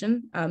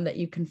intervention that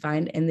you can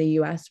find in the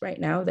US right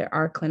now. There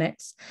are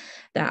clinics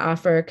that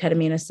offer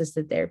ketamine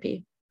assisted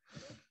therapy.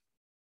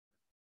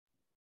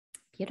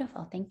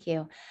 Beautiful, thank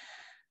you.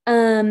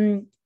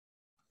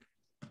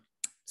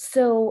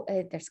 So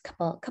there's a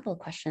couple of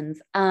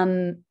questions.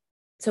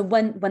 So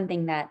one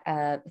thing that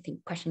I think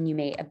a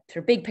sort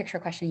of big picture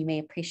question you may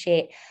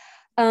appreciate.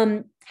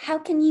 How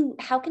can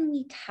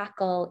we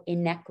tackle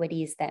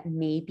inequities that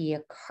may be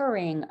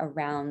occurring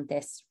around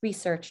this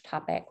research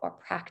topic or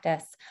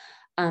practice?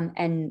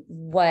 And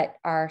what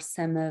are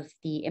some of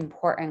the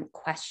important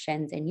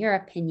questions, in your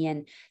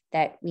opinion,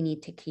 that we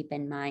need to keep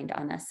in mind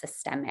on a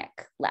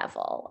systemic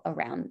level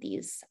around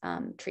these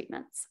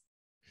treatments?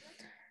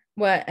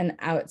 What an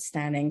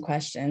outstanding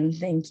question.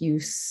 Thank you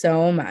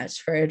so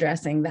much for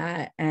addressing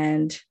that.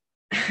 And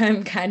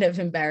I'm kind of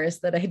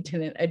embarrassed that I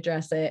didn't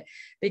address it,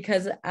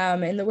 because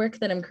in the work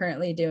that I'm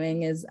currently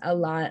doing is a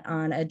lot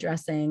on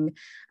addressing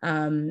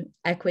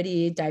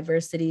equity,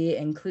 diversity,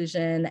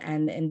 inclusion,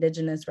 and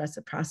Indigenous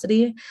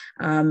reciprocity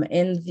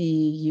in the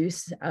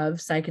use of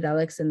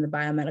psychedelics in the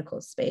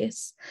biomedical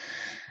space.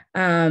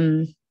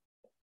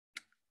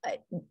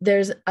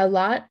 There's a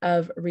lot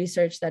of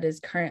research that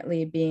is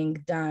currently being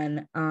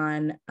done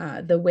on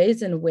the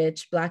ways in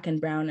which Black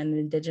and Brown and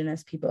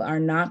Indigenous people are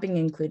not being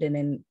included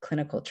in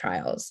clinical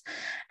trials.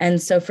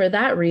 And so for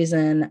that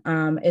reason,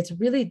 it's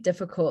really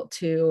difficult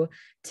to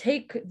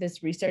take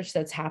this research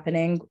that's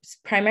happening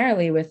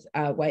primarily with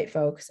white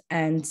folks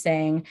and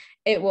saying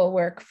it will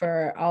work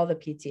for all the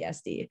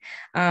PTSD.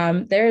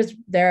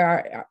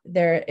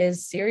 There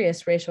is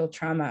serious racial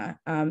trauma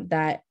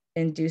that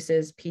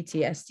induces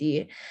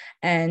PTSD.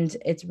 And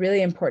it's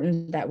really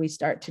important that we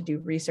start to do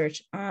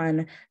research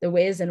on the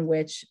ways in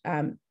which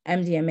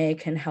MDMA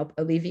can help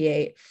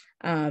alleviate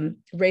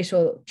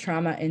racial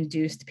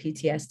trauma-induced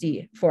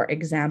PTSD, for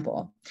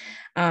example.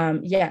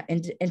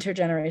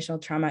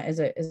 Intergenerational trauma is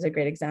a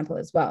great example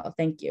as well.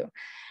 Thank you.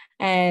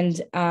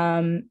 And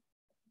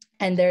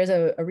And there's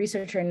a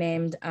researcher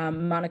named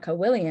Monica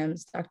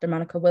Williams, Dr.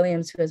 Monica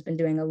Williams, who has been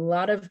doing a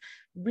lot of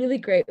really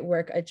great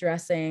work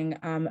addressing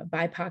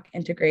BIPOC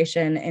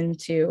integration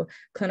into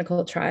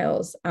clinical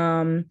trials.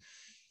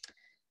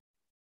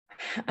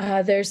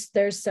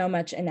 There's so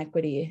much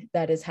inequity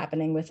that is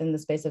happening within the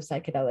space of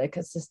psychedelic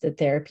assisted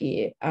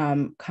therapy.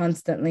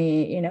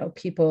 Constantly, you know,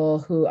 people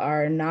who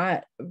are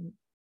not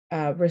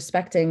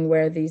respecting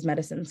where these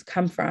medicines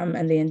come from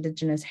and the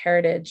indigenous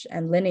heritage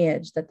and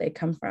lineage that they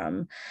come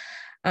from.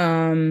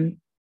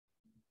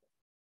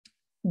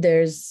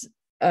 There's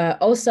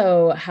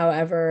also,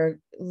 however,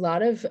 a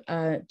lot of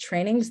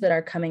trainings that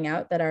are coming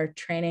out that are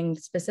training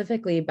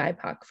specifically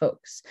BIPOC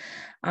folks,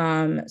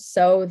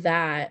 so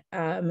that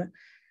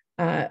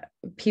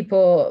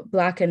people,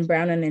 Black and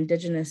Brown and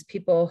Indigenous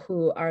people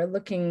who are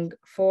looking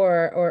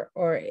for,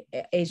 or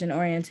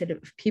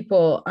Asian-oriented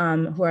people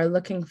who are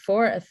looking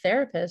for a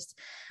therapist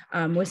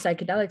with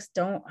psychedelics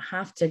don't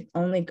have to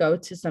only go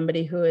to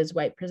somebody who is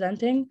white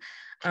presenting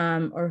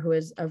or who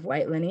is of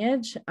white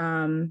lineage.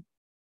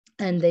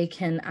 And they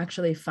can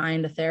actually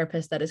find a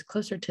therapist that is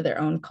closer to their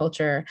own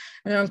culture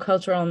and their own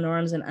cultural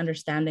norms and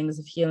understandings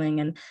of healing.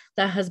 And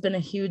that has been a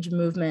huge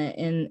movement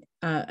in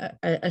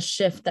a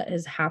shift that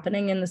is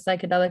happening in the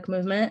psychedelic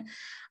movement,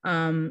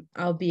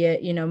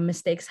 albeit, you know,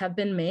 mistakes have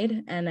been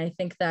made. And I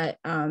think that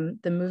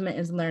the movement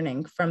is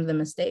learning from the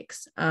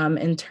mistakes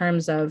in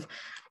terms of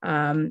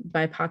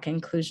BIPOC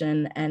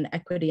inclusion and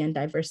equity and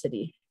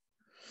diversity.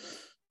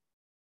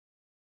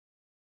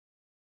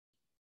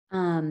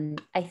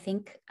 I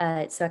think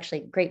so.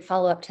 Actually, great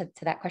follow up to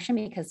that question,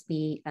 because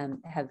we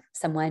have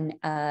someone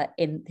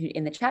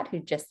in the chat who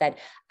just said,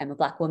 "I'm a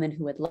Black woman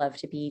who would love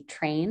to be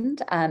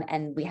trained."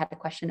 And we had a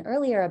question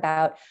earlier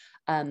about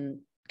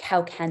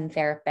how can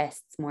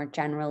therapists more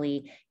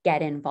generally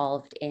get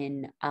involved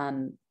in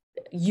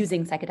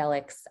using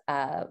psychedelics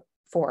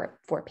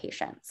for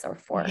patients or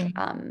for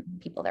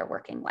people they're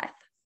working with.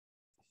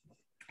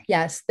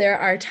 Yes, there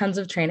are tons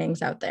of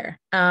trainings out there.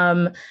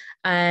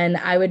 And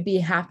I would be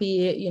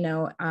happy, you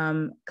know,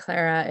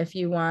 Clara, if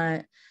you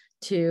want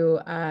to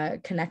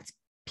connect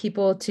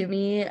people to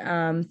me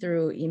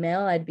through email,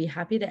 I'd be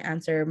happy to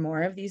answer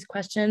more of these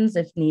questions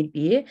if need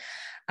be.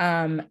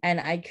 And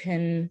I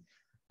can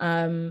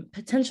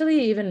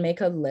potentially even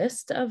make a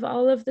list of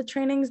all of the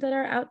trainings that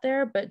are out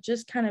there, but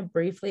just kind of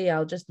briefly,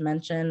 I'll just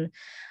mention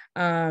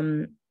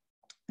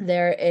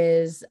there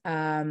is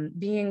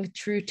Being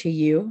True to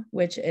You,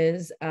 which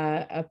is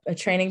a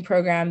training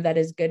program that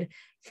is good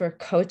for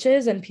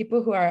coaches and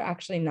people who are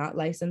actually not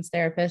licensed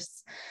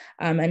therapists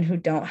and who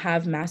don't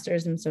have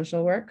masters in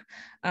social work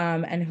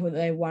and who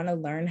they want to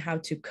learn how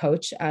to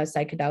coach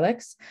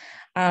psychedelics.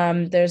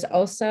 There's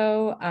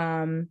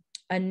also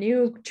a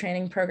new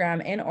training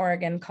program in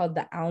Oregon called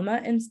the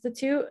Alma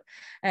Institute.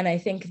 And I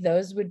think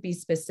those would be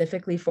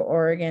specifically for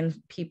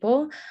Oregon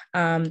people,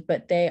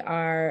 but they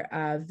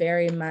are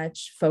very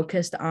much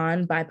focused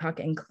on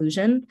BIPOC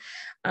inclusion.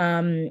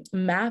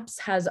 MAPS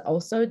has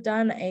also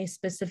done a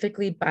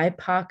specifically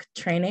BIPOC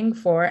training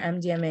for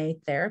MDMA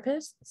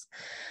therapists.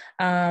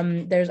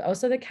 There's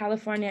also the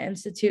California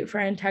Institute for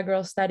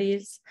Integral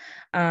Studies,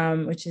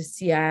 which is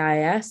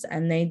CIIS,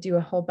 and they do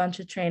a whole bunch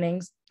of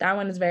trainings. That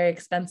one is very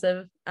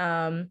expensive.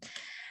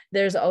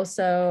 There's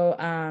also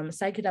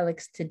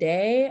Psychedelics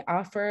Today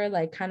offer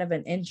like kind of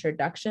an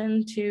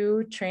introduction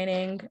to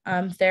training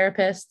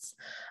therapists.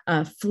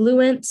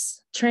 Fluence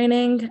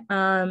training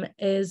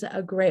is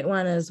a great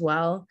one as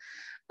well.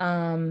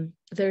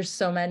 There's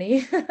so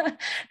many.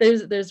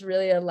 there's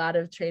really a lot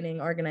of training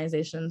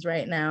organizations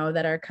right now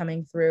that are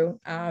coming through,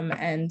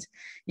 and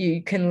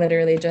you can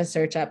literally just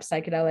search up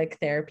psychedelic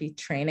therapy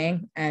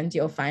training and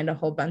you'll find a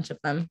whole bunch of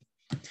them.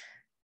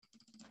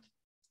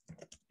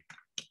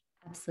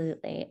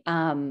 Absolutely.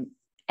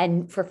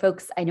 And for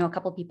folks, I know a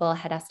couple of people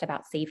had asked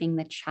about saving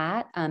the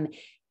chat.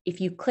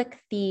 If you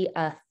click the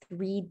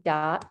 3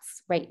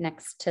 dots right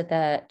next to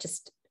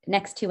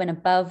next to and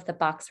above the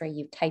box where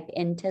you type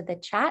into the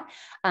chat,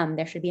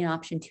 there should be an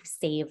option to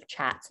save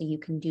chat. So you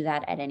can do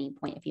that at any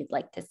point if you'd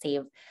like to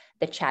save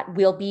the chat.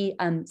 We'll be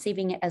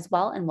saving it as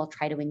well, and we'll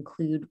try to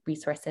include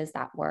resources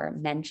that were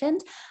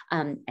mentioned.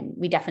 And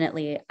we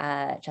definitely,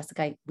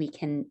 Jessica, we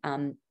can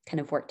kind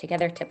of work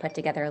together to put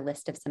together a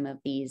list of some of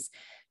these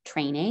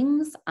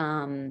trainings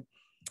to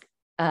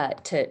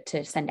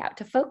send out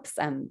to folks,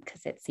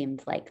 because it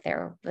seemed like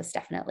there was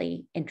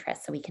definitely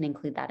interest. So we can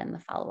include that in the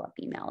follow-up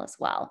email as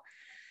well.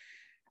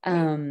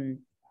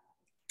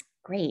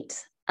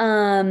 Great.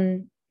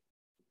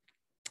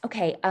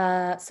 Okay,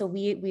 so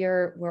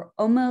we're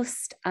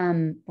almost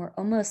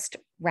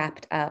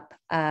wrapped up.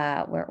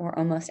 We're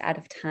almost out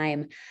of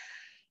time.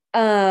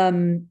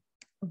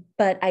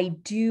 But I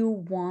do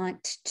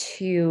want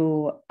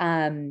to.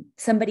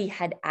 Somebody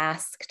had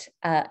asked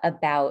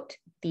about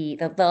the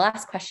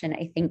last question.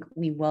 I think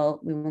we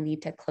will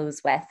need to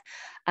close with,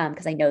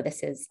 because I know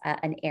this is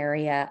an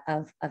area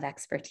of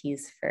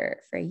expertise for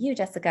you,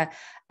 Jessica.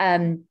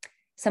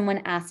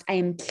 Someone asked, I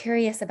am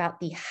curious about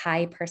the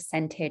high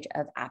percentage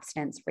of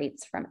abstinence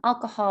rates from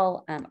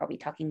alcohol. Are we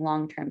talking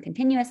long-term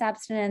continuous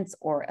abstinence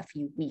or a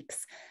few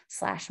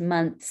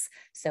weeks/months?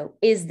 So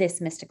is this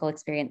mystical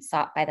experience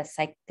sought by the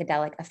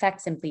psychedelic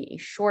effect simply a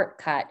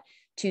shortcut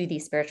to the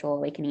spiritual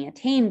awakening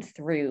attained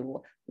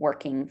through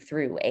working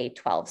through a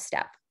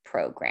 12-step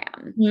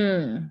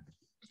program?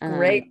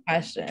 Great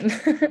question.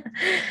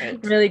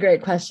 Really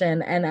great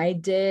question. And I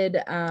did,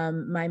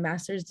 my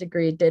master's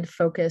degree did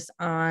focus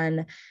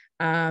on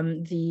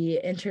the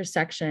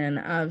intersection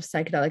of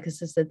psychedelic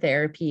assisted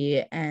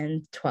therapy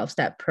and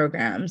 12-step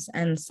programs.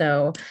 And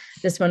so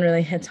this one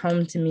really hits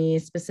home to me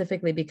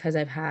specifically because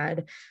I've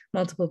had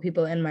multiple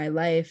people in my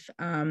life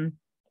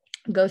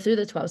go through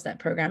the 12-step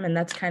program. And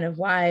that's kind of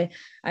why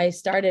I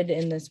started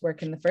in this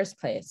work in the first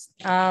place.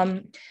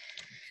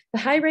 The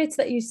high rates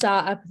that you saw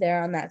up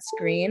there on that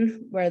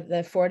screen were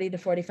the 40 to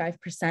 45%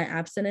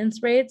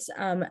 abstinence rates.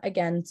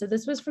 Again, so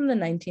this was from the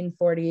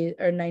 1940s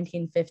or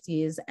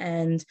 1950s.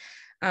 And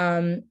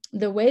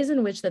the ways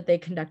in which that they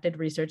conducted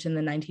research in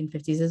the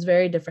 1950s is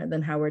very different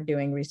than how we're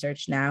doing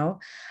research now.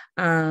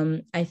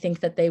 I think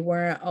that they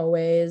weren't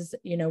always,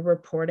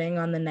 reporting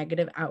on the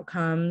negative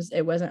outcomes.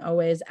 It wasn't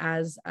always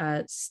as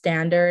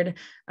standard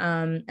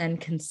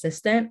and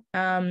consistent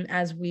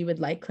as we would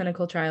like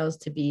clinical trials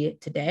to be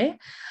today.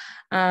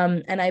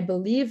 And I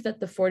believe that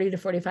the 40 to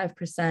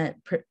 45%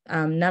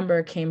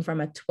 number came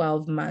from a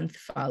 12-month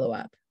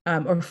follow-up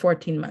or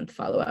 14-month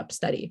follow-up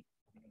study.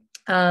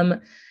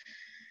 In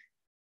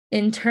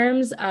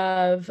terms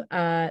of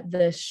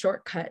the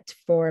shortcut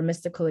for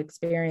mystical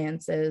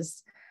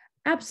experiences,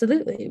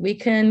 absolutely, we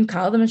can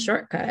call them a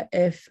shortcut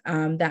if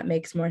that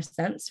makes more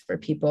sense for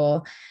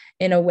people.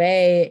 In a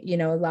way,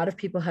 a lot of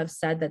people have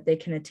said that they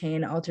can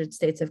attain altered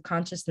states of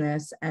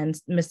consciousness and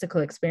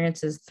mystical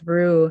experiences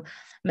through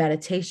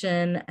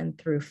meditation and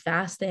through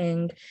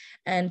fasting.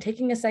 And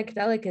taking a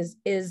psychedelic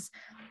is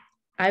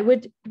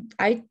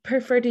I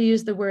prefer to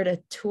use the word a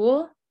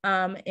tool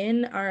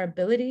in our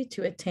ability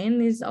to attain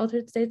these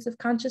altered states of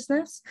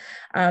consciousness,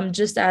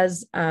 just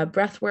as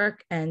breath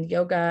work and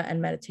yoga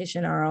and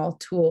meditation are all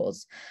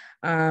tools.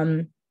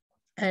 But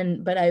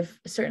I've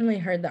certainly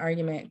heard the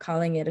argument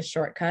calling it a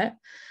shortcut.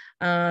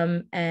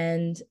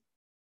 And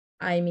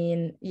I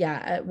mean,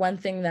 one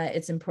thing that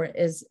it's important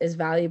is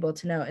valuable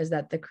to know is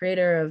that the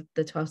creator of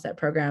the 12-step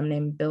program,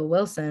 named Bill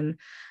Wilson,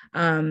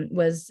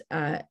 was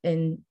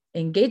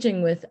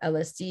engaging with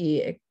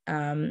LSD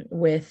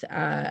with,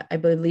 I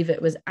believe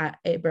it was at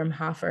Abram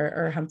Hoffer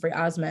or Humphrey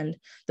Osmond,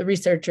 the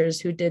researchers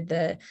who did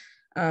the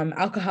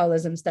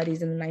alcoholism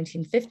studies in the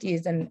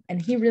 1950s.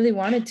 And he really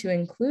wanted to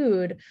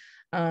include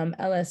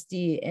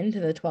LSD into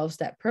the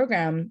 12-step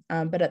program,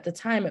 but at the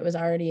time it was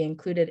already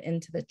included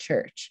into the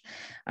church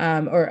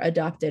or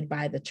adopted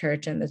by the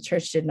church, and the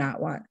church did not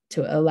want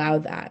to allow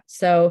that.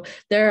 So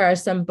there are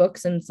some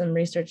books and some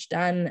research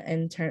done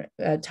in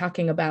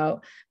talking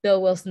about Bill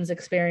Wilson's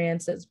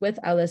experiences with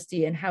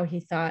LSD and how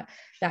he thought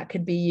that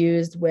could be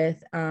used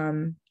with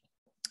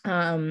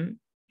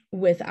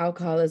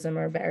alcoholism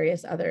or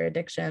various other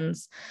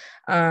addictions.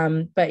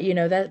 But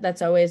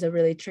that's always a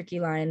really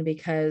tricky line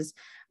because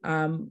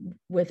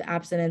with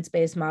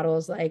abstinence-based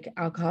models like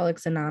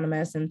Alcoholics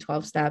Anonymous and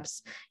 12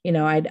 Steps,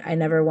 I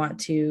never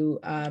want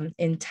to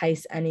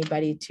entice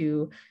anybody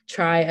to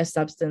try a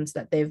substance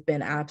that they've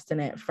been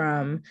abstinent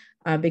from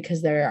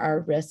because there are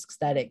risks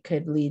that it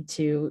could lead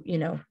to,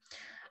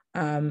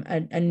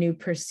 a new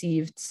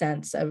perceived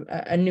sense of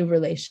a new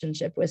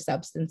relationship with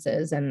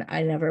substances. And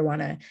I never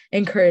want to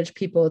encourage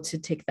people to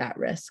take that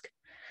risk.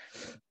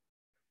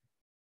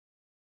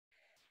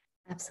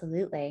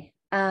 Absolutely.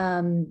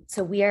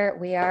 So we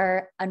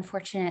are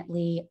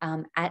unfortunately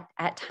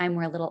at time,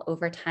 we're a little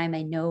over time.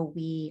 I know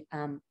we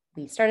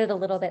started a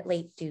little bit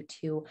late due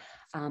to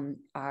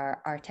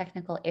our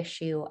technical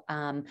issue,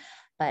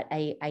 but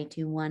I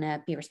do want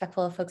to be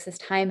respectful of folks'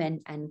 time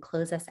and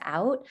close us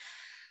out.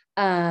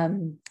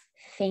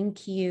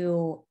 Thank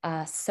you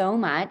so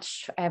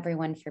much,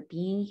 everyone, for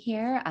being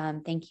here.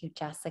 Thank you,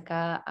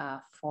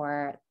 Jessica,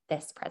 for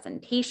this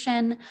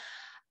presentation.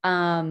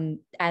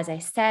 As I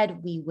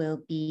said, we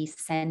will be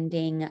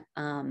sending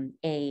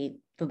the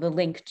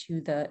link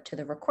to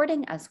the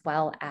recording as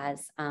well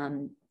as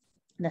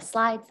the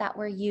slides that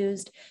were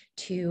used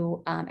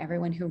to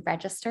everyone who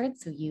registered.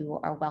 So you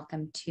are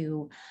welcome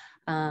to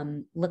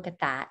look at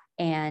that.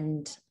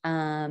 And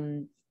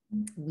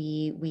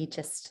we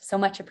just so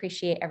much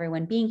appreciate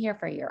everyone being here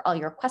for all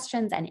your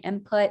questions and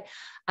input,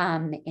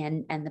 and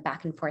the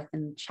back and forth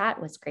in the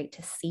chat was great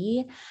to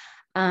see.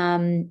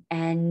 I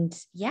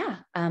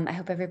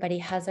hope everybody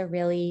has a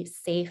really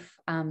safe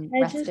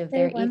rest of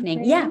their evening.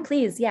 Thing? Yeah,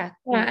 please. Yeah.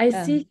 I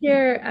see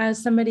here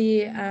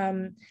somebody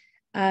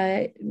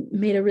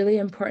made a really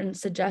important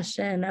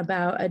suggestion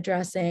about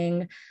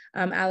addressing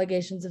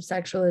allegations of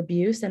sexual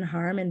abuse and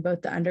harm in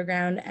both the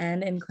underground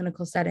and in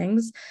clinical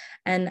settings.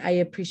 And I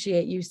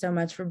appreciate you so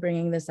much for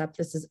bringing this up.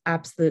 This is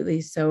absolutely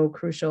so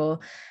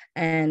crucial.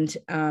 And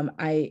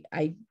I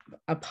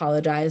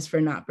apologize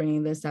for not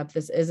bringing this up.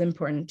 This is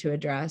important to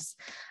address.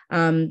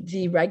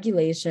 The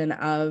regulation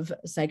of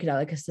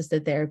psychedelic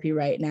assisted therapy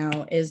right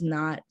now is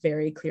not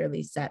very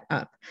clearly set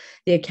up.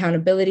 The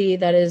accountability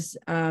that is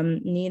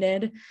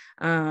needed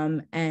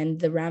and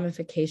the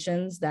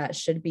ramifications that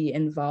should be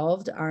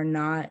involved are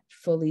not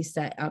fully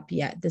set up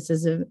yet. This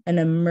is an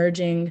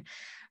emerging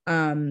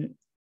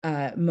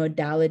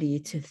modality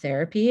to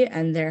therapy,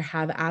 and there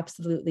have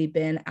absolutely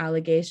been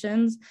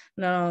allegations,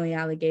 not only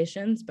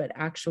allegations, but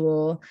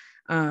actual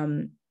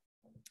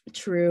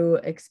true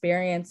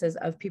experiences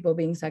of people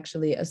being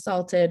sexually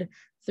assaulted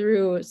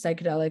through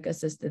psychedelic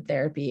assisted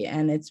therapy.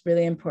 And it's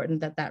really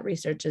important that that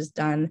research is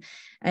done.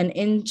 And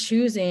in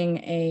choosing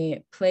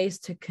a place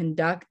to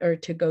conduct or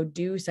to go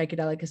do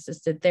psychedelic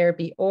assisted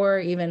therapy, or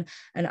even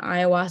an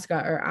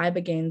ayahuasca or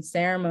ibogaine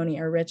ceremony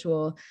or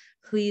ritual,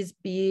 please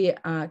be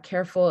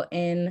careful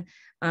in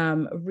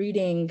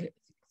reading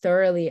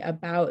thoroughly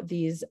about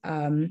these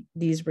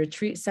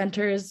retreat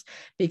centers,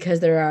 because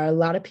there are a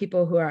lot of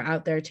people who are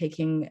out there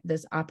taking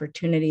this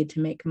opportunity to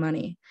make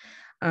money.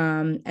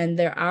 And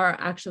there are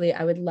actually,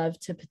 I would love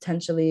to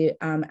potentially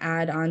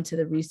add on to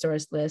the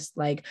resource list,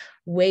 like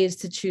ways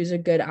to choose a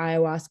good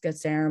ayahuasca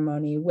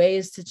ceremony,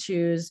 ways to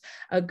choose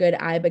a good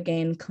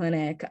ibogaine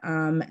clinic,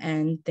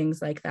 and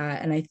things like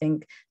that. And I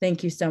think,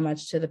 thank you so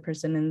much to the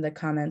person in the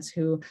comments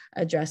who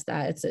addressed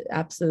that. It's an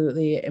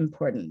absolutely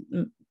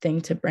important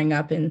thing to bring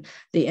up in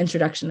the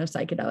introduction of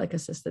psychedelic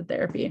assisted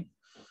therapy.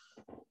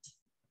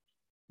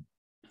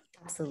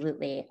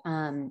 Absolutely.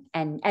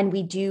 And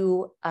we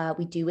do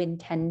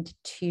intend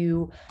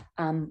to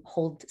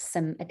hold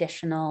some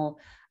additional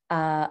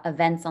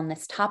events on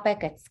this topic.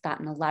 It's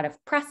gotten a lot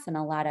of press and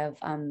a lot of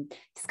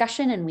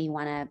discussion, and we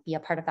want to be a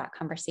part of that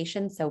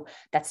conversation. So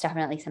that's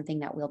definitely something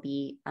that we'll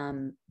be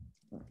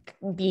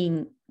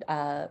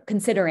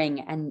considering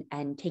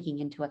and taking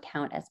into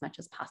account as much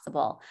as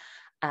possible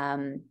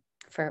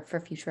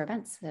for future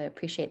events. So I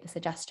appreciate the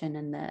suggestion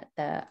and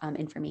the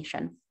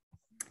information.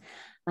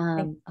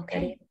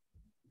 Okay.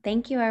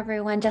 Thank you,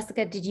 everyone.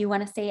 Jessica, did you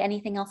want to say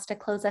anything else to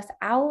close us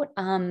out?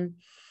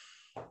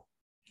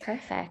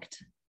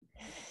 Perfect.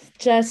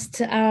 Just,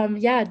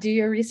 do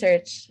your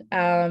research.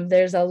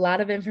 There's a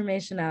lot of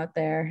information out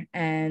there,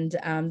 and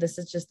this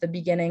is just the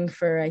beginning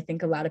for, I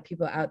think, a lot of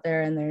people out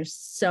there. And there's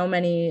so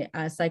many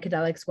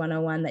Psychedelics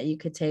 101 that you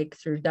could take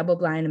through Double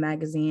Blind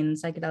Magazine,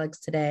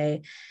 Psychedelics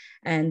Today,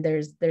 and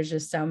there's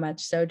just so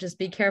much. So just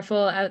be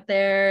careful out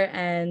there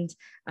and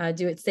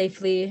do it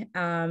safely,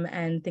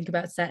 and think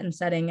about set and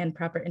setting and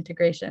proper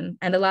integration,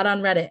 and a lot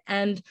on Reddit.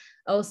 And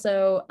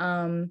also,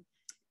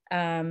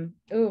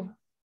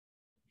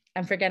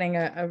 I'm forgetting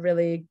a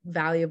really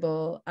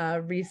valuable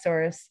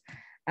resource,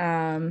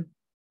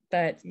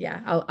 but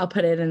yeah, I'll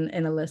put it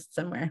in a list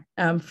somewhere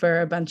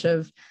for a bunch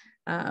of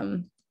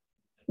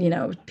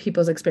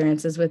people's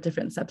experiences with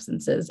different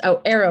substances.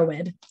 Oh,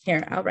 Arrowhead.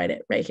 Here, I'll write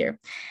it right here.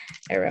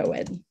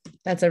 Arrowhead.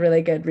 That's a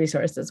really good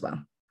resource as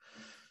well.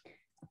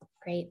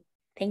 Great.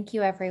 Thank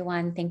you,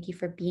 everyone. Thank you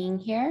for being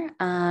here.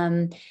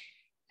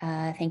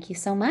 Thank you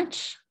so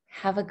much.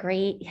 Have a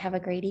great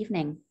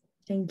evening.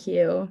 Thank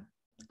you.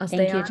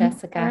 Thank you,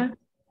 Jessica.